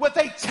with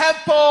a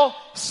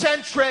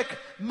temple-centric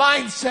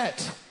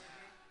mindset.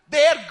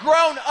 They had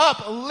grown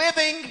up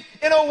living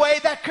in a way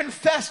that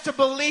confessed a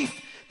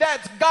belief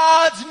that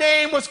God's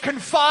name was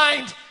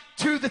confined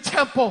to the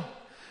temple.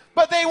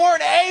 But they were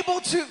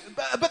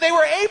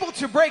able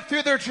to break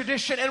through their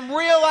tradition and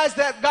realize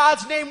that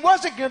God's name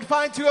wasn't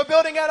confined to a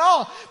building at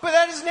all, but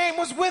that his name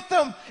was with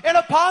them and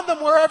upon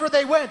them wherever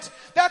they went.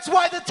 That's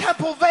why the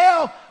temple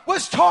veil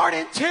was torn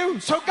in two,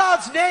 so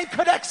God's name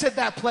could exit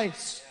that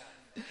place.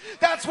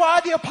 That's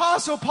why the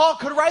Apostle Paul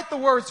could write the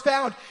words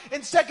found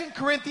in 2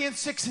 Corinthians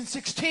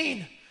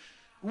 6:16.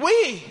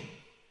 We,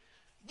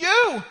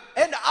 you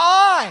and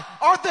I,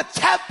 are the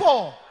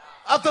temple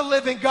of the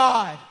living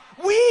God.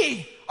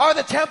 We are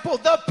the temple.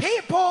 The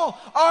people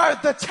are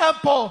the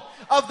temple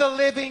of the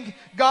living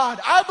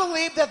God. I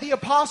believe that the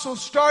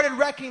apostles started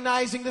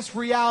recognizing this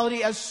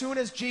reality as soon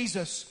as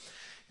Jesus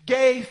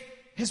gave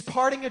his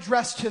parting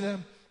address to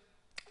them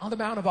on the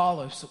Mount of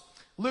Olives.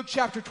 Luke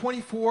chapter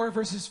 24,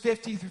 verses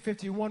 50 through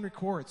 51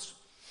 records,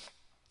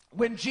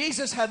 when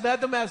Jesus had led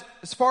them as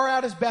far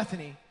out as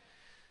Bethany,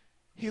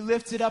 he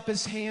lifted up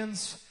his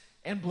hands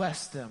and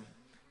blessed them.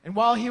 And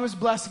while he was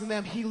blessing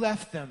them, he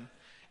left them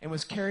and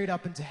was carried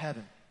up into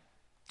heaven.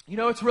 You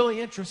know, what's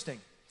really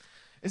interesting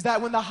is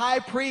that when the high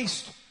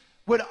priest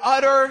would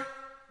utter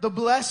the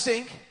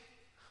blessing,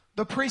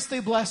 the priestly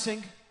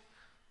blessing,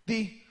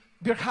 the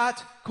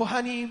Birkat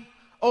Kohanim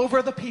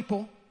over the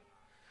people,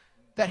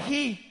 that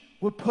he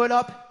would put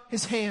up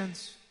his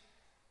hands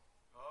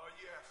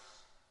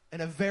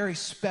in a very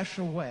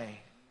special way,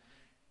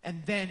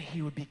 and then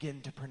he would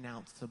begin to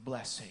pronounce the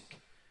blessing.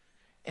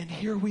 And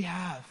here we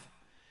have,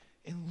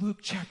 in Luke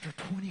chapter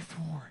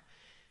 24,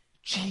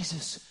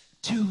 Jesus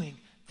doing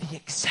the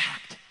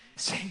exact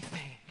same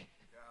thing.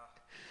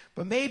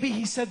 But maybe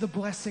he said the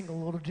blessing a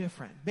little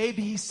different.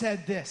 Maybe he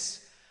said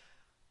this: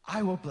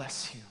 I will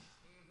bless you,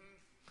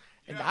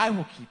 and I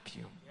will keep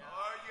you.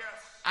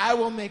 I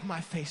will make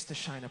my face to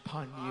shine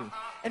upon you,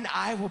 and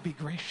I will be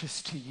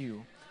gracious to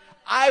you.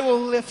 I will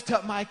lift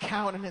up my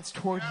countenance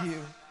toward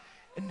you,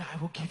 and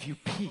I will give you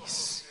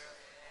peace.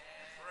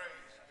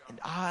 And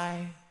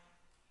I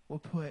will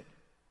put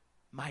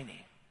my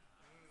name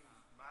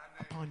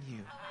upon you.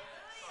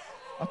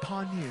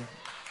 Upon you.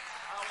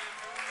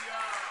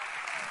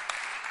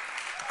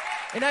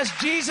 And as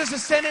Jesus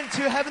ascended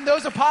to heaven,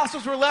 those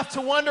apostles were left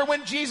to wonder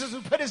when Jesus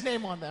would put his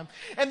name on them.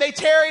 And they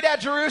tarried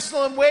at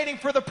Jerusalem waiting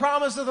for the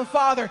promise of the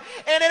Father.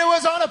 And it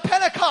was on a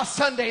Pentecost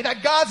Sunday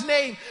that God's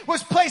name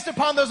was placed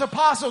upon those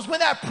apostles, when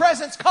that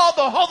presence called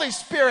the Holy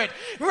Spirit.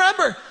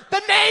 Remember,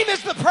 the name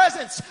is the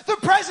presence. The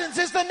presence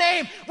is the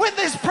name. When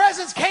this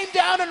presence came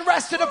down and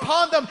rested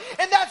upon them,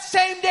 and that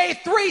same day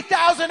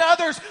 3,000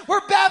 others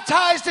were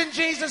baptized in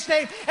Jesus'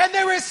 name, and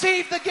they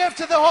received the gift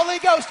of the Holy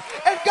Ghost,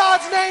 and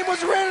God's name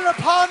was written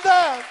upon them.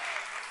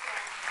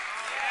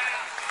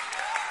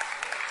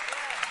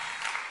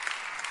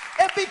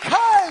 And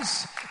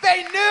because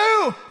they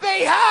knew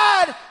they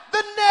had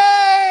the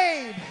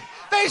name,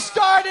 they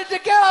started to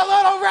get a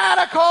little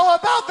radical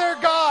about their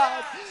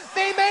God.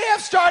 They may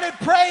have started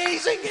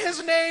praising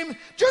his name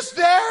just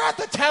there at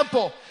the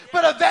temple,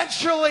 but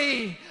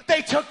eventually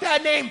they took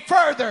that name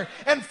further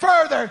and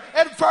further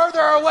and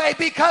further away,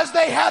 because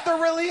they had the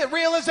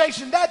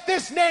realization that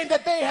this name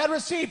that they had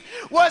received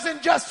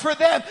wasn't just for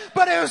them,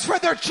 but it was for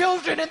their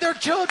children and their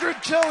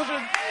children's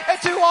children,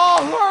 and to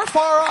all who are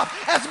far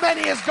off, as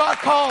many as God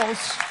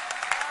calls.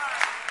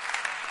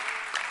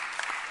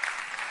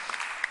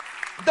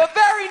 The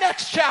very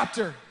next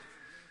chapter,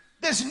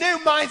 this new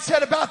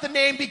mindset about the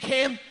name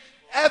became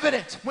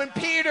evident when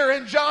Peter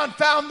and John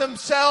found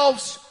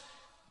themselves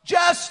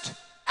just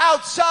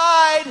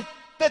outside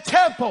the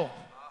temple.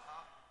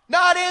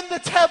 Not in the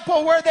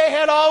temple where they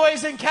had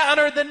always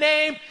encountered the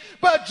name,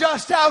 but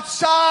just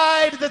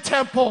outside the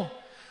temple.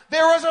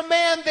 There was a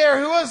man there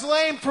who was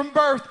lame from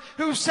birth,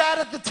 who sat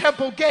at the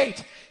temple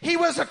gate. He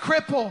was a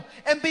cripple,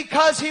 and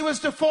because he was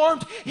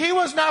deformed, he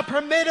was not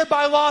permitted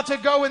by law to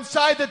go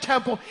inside the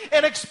temple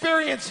and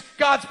experience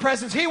God's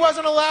presence. He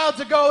wasn't allowed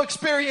to go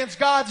experience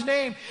God's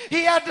name.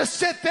 He had to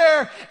sit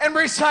there and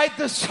recite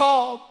the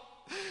psalm.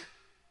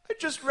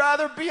 I'd just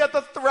rather be at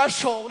the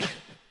threshold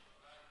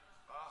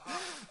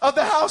of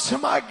the house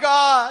of my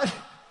God.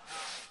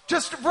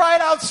 Just right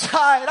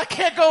outside. I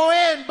can't go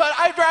in, but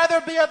I'd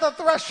rather be at the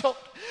threshold.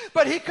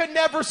 But he could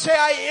never say,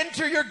 I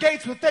enter your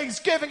gates with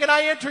thanksgiving and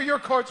I enter your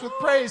courts with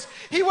praise.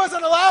 He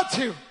wasn't allowed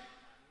to.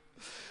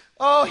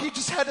 Oh, he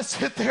just had to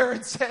sit there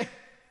and say,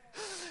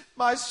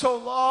 my soul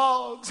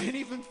longs and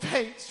even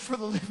faints for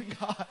the living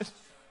God.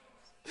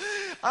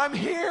 I'm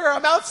here,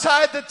 I'm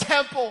outside the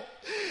temple,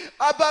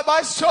 but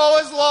my soul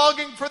is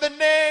longing for the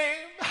name.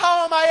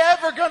 How am I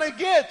ever going to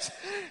get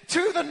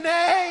to the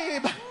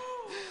name?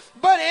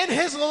 But in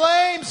his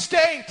lame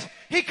state,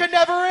 He could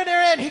never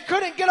enter in. He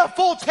couldn't get a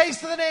full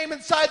taste of the name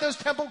inside those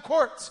temple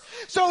courts.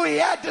 So he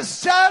had to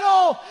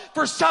settle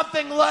for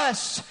something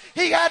less.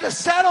 He had to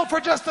settle for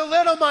just a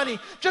little money,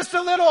 just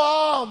a little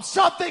alms,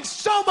 something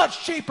so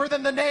much cheaper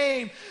than the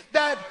name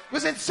that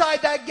was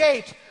inside that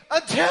gate.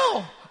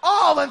 Until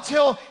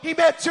he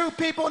met two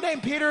people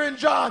named Peter and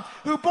John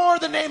who bore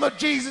the name of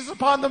Jesus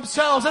upon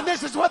themselves. And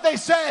this is what they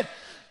said: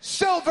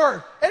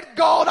 silver and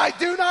gold I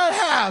do not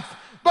have,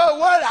 but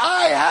what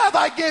I have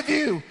I give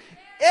you.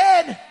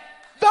 In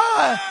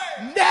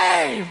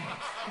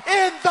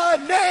the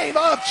name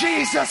of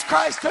Jesus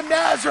Christ of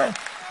Nazareth,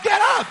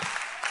 get up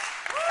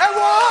and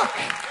walk.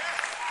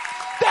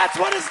 That's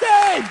what his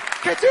name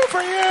can do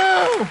for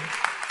you.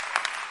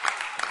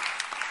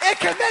 It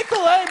can make the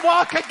lame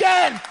walk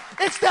again.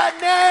 It's that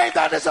name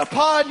that is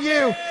upon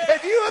you.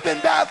 If you have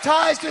been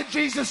baptized in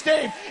Jesus'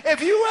 name, if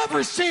you have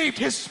received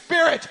his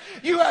Spirit,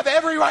 you have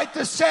every right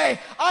to say,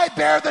 I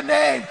bear the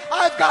name.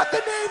 I've got the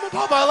name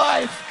upon my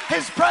life.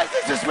 His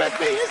presence is with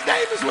me. His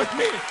name is with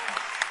me.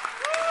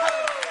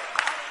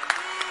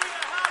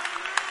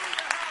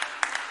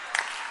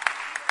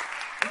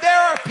 There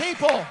are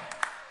people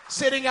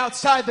sitting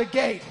outside the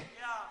gate,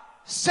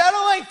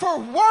 settling for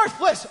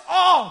worthless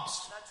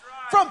alms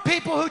from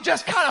people who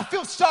just kind of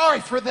feel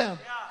sorry for them.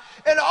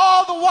 And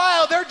all the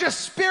while, they're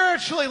just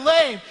spiritually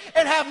lame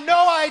and have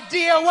no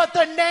idea what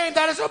the name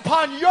that is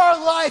upon your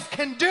life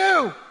can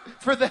do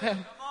for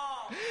them.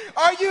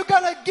 Are you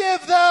going to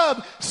give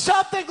them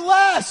something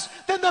less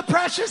than the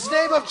precious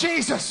name of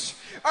Jesus?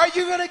 Are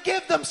you going to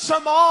give them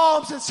some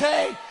alms and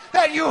say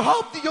that you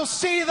hope that you'll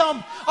see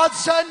them on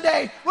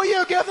Sunday? Will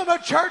you give them a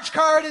church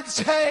card and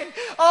say,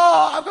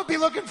 oh, I'm going to be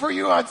looking for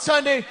you on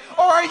Sunday?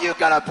 Or are you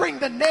going to bring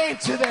the name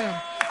to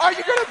them? Are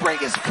you going to bring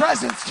his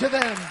presence to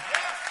them?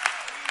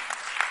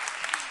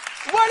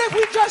 What if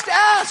we just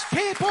asked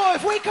people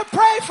if we could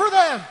pray for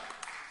them?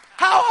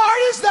 How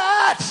hard is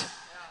that?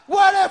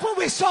 What if when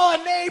we saw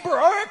a neighbor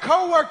or a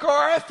coworker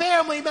or a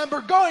family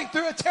member going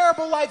through a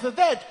terrible life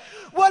event,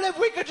 what if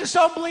we could just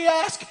humbly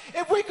ask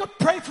if we could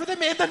pray for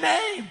them in the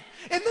name?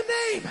 In the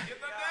name.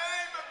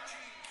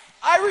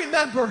 I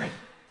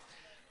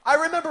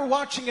remember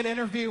watching an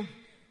interview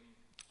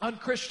on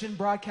Christian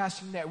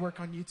Broadcasting Network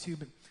on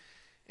YouTube,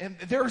 and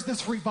there was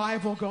this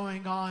revival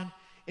going on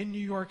in New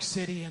York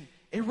City, and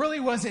it really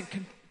wasn't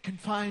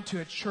confined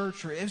to a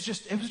church, or it was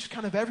just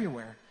kind of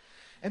everywhere.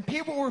 And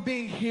people were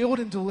being healed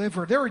and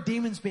delivered. There were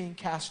demons being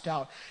cast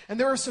out. And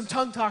there was some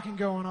tongue talking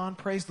going on,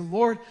 praise the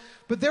Lord.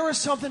 But there was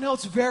something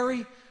else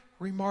very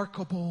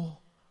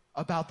remarkable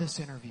about this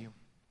interview.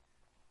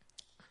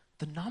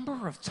 The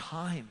number of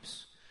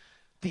times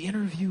the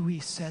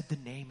interviewee said the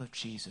name of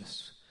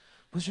Jesus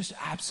was just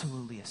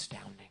absolutely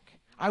astounding.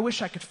 I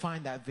wish I could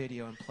find that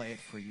video and play it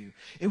for you.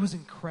 It was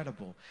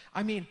incredible.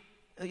 I mean,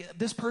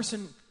 this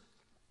person,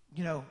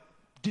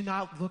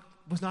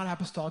 was not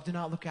apostolic, did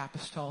not look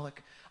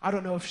apostolic. I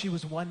don't know if she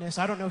was oneness.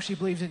 I don't know if she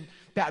believed in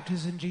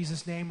baptism in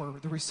Jesus' name or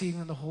the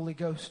receiving of the Holy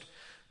Ghost.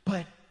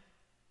 But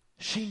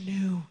she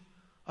knew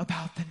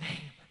about the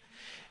name.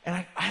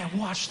 And I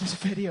watched this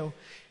video,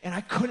 and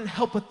I couldn't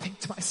help but think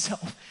to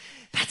myself,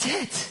 that's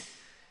it.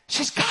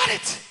 She's got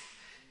it.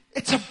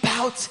 It's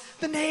about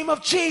the name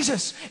of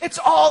Jesus. It's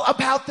all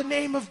about the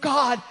name of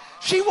God.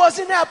 She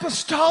wasn't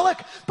apostolic,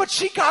 but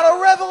she got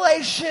a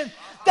revelation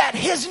that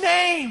his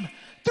name,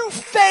 through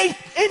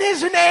faith in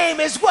his name,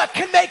 is what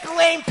can make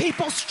lame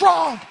people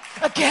strong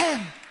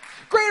again.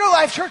 Greater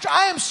Life Church,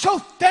 I am so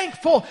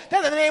thankful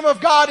that the name of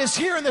God is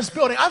here in this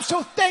building. I'm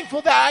so thankful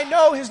that I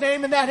know his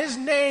name and that his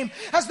name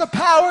has the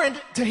power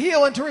to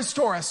heal and to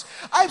restore us.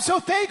 I'm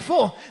so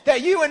thankful that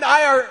you and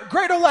I are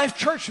Greater Life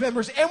Church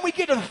members and we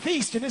get to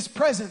feast in his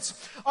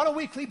presence on a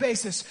weekly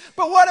basis.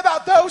 But what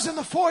about those in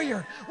the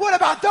foyer? What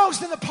about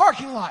those in the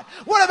parking lot?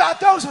 What about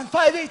those on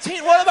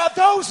 518? What about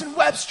those in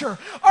Webster?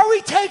 Are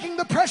we taking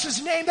the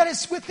precious name that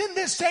is within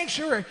this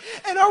sanctuary,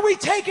 and are we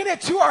taking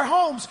it to our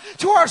homes,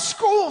 to our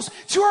schools,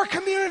 to our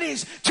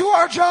communities, to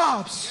our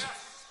jobs?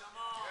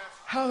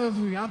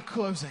 Hallelujah. I'm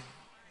closing.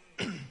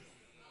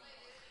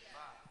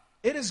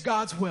 It is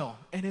God's will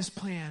and his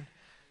plan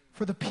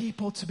for the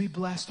people to be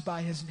blessed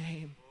by his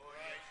name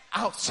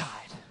outside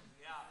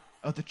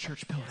of the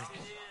church building.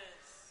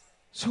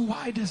 So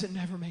why does it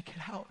never make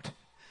it out?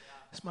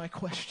 That's my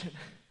question.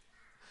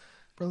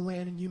 Brother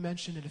Landon, you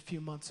mentioned it a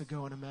few months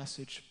ago in a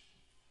message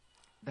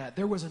that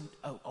there was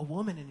a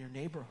woman in your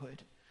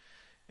neighborhood,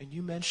 and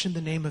you mentioned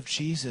the name of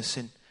Jesus,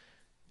 and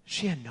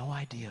she had no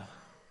idea.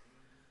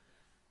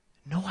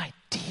 No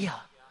idea.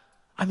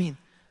 I mean,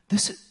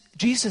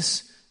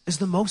 Jesus is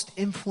the most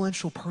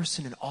influential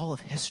person in all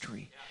of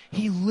history.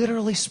 He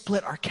literally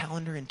split our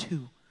calendar in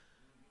two.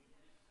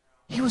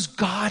 He was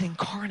God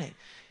incarnate.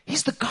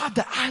 He's the God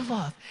that I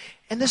love.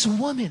 And this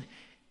woman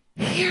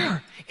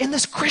here in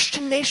this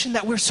Christian nation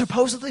that we're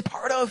supposedly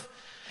part of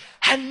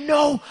had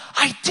no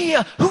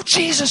idea who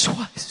Jesus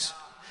was.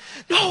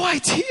 No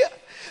idea.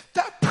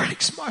 That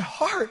breaks my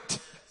heart.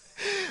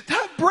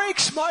 That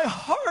breaks my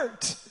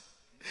heart.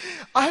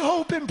 I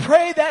hope and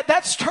pray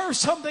that stirs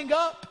something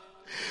up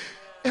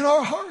in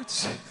our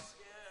hearts.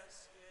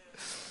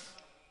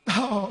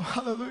 Oh,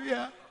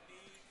 hallelujah.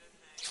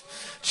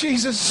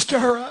 Jesus,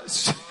 stir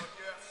us.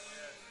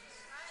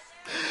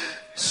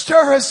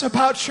 Stir us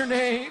about your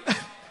name.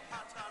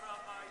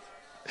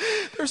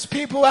 There's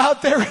people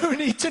out there who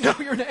need to know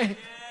your name.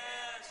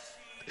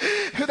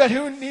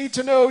 Who need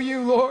to know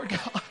you, Lord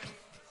God.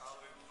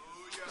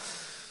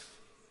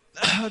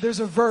 There's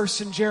a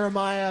verse in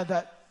Jeremiah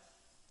that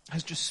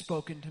has just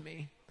spoken to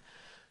me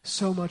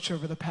so much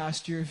over the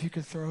past year. If you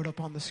could throw it up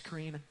on the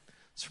screen.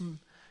 It's from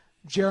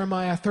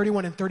Jeremiah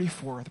 31 and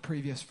 34, the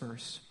previous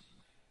verse.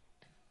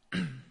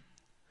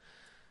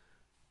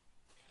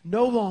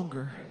 No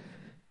longer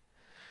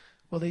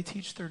will they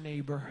teach their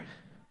neighbor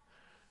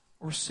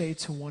or say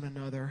to one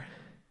another,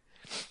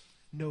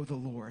 know the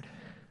Lord.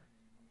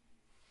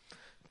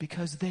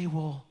 Because they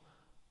will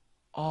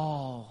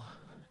all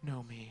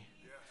know me.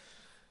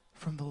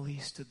 From the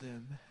least of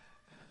them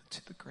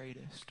to the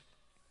greatest.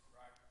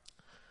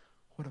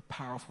 What a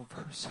powerful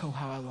verse. Oh,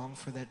 how I long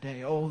for that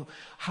day. Oh,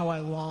 how I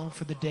long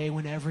for the day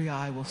when every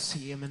eye will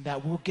see him and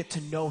that we'll get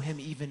to know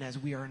him even as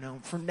we are known.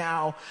 For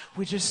now,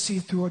 we just see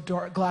through a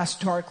glass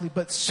darkly,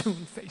 but soon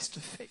face to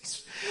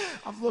face.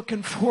 I'm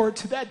looking forward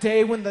to that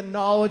day when the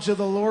knowledge of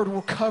the Lord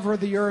will cover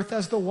the earth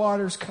as the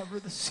waters cover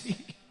the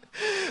sea.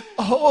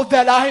 Oh,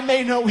 that I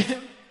may know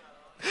him.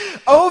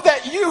 Oh,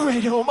 that you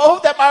may know him. Oh,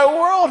 that my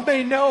world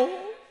may know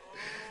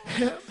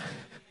him.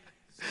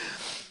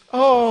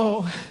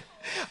 Oh,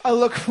 I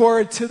look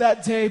forward to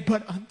that day,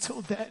 but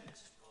until then,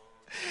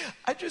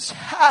 I just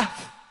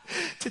have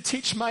to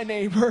teach my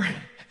neighbor.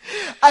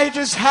 I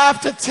just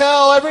have to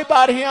tell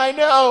everybody I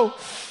know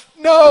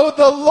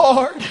the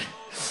Lord,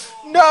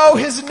 know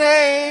his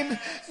name,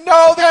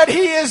 know that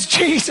he is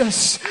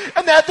Jesus,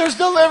 and that there's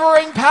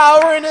delivering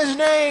power in his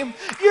name.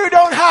 You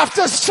don't have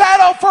to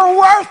settle for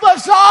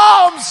worthless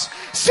alms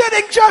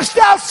sitting just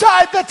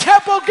outside the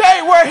temple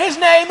gate where his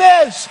name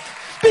is.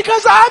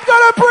 Because I'm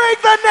going to bring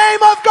the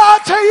name of God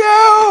to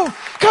you.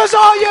 Because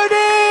all you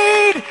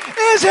need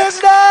is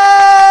his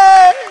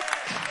name.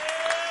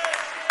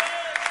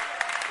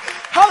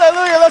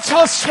 Hallelujah. Let's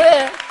all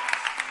stand.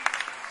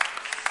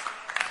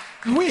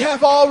 We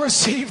have all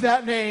received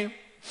that name.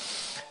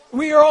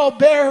 We are all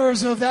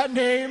bearers of that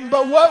name,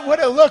 but what would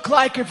it look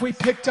like if we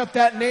picked up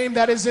that name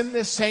that is in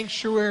this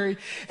sanctuary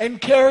and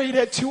carried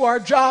it to our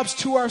jobs,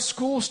 to our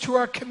schools, to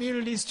our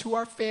communities, to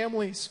our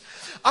families?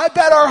 I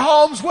bet our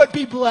homes would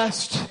be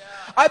blessed.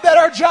 I bet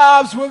our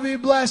jobs would be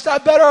blessed. I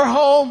bet our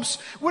homes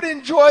would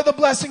enjoy the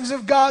blessings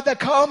of God that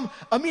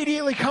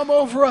immediately come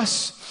over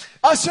us.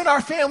 Us and our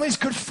families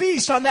could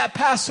feast on that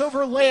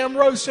Passover lamb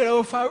roasted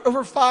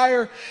over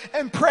fire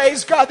and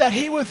praise God that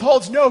he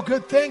withholds no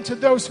good thing to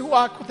those who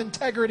walk with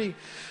integrity.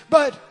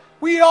 But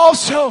we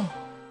also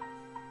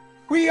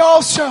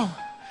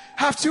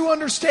have to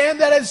understand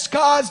that it's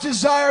God's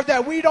desire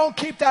that we don't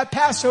keep that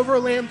Passover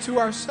lamb to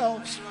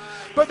ourselves,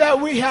 but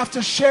that we have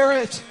to share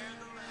it.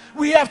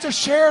 We have to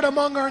share it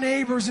among our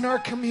neighbors in our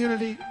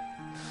community.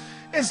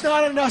 It's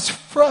not enough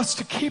for us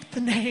to keep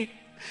the name.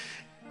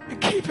 And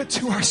keep it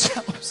to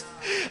ourselves.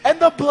 And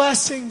the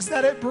blessings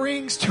that it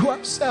brings to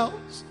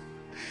ourselves.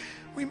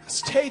 We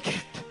must take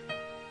it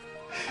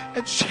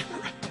and share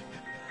it.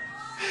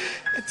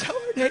 And tell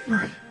our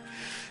neighbor,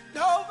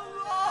 know the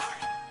Lord.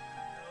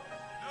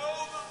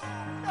 Know the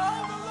Lord.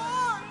 Know the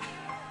Lord.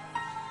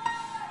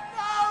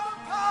 Know the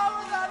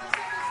power that is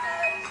in his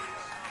name.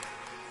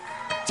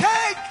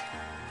 Take,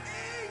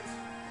 eat.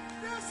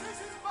 This is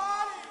his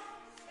body.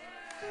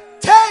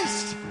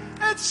 Taste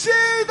and see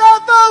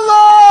that the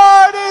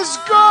Lord is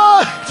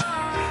good.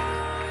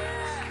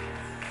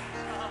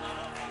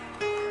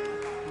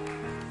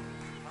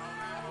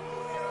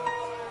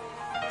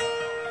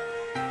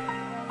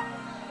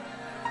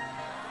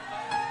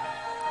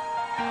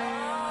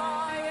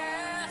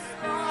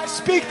 I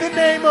speak the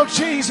name of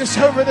Jesus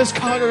over this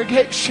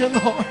congregation,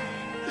 Lord.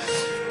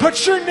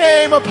 Put your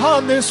name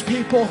upon this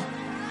people.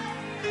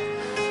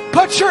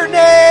 Put your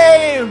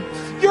name,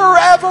 your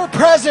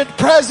ever-present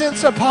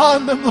presence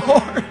upon them,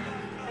 Lord.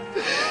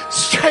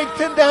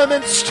 Strengthen them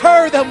and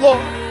stir them, Lord.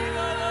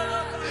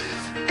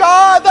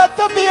 God, let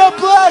them be a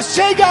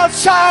blessing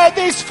outside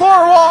these four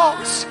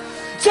walls.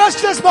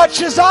 Just as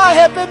much as I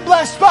have been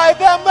blessed by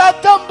them,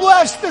 let them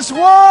bless this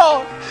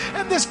world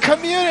and this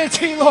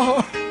community,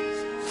 Lord.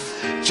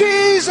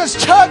 Jesus,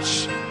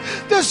 touch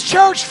this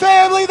church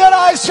family that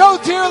I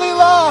so dearly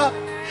love.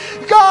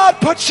 God,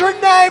 put your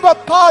name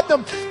upon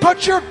them.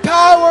 Put your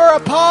power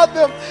upon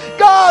them.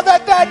 God,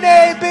 let that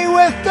name be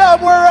with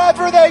them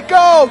wherever they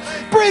go.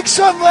 Bring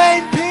some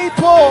lame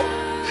people.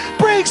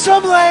 Bring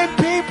some lame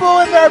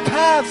people in their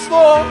paths,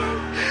 Lord.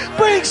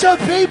 Bring some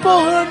people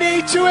who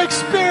need to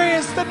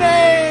experience the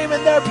name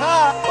in their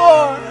path,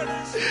 Lord.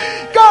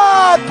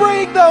 God,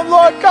 bring them,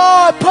 Lord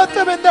God. Put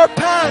them in their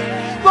path.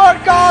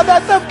 Lord God,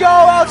 let them go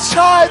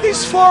outside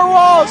these four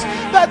walls.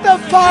 Let them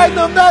find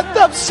them. Let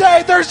them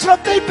say, there's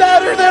something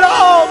better than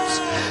alms.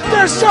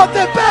 There's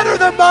something better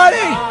than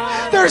money.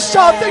 There's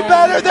something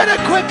better than a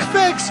quick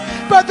fix.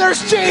 But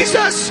there's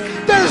Jesus.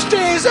 There's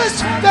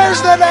Jesus.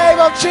 There's the name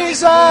of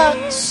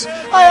Jesus.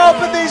 I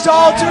open these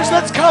altars.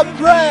 Let's come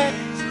pray.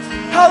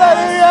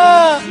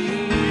 Hallelujah.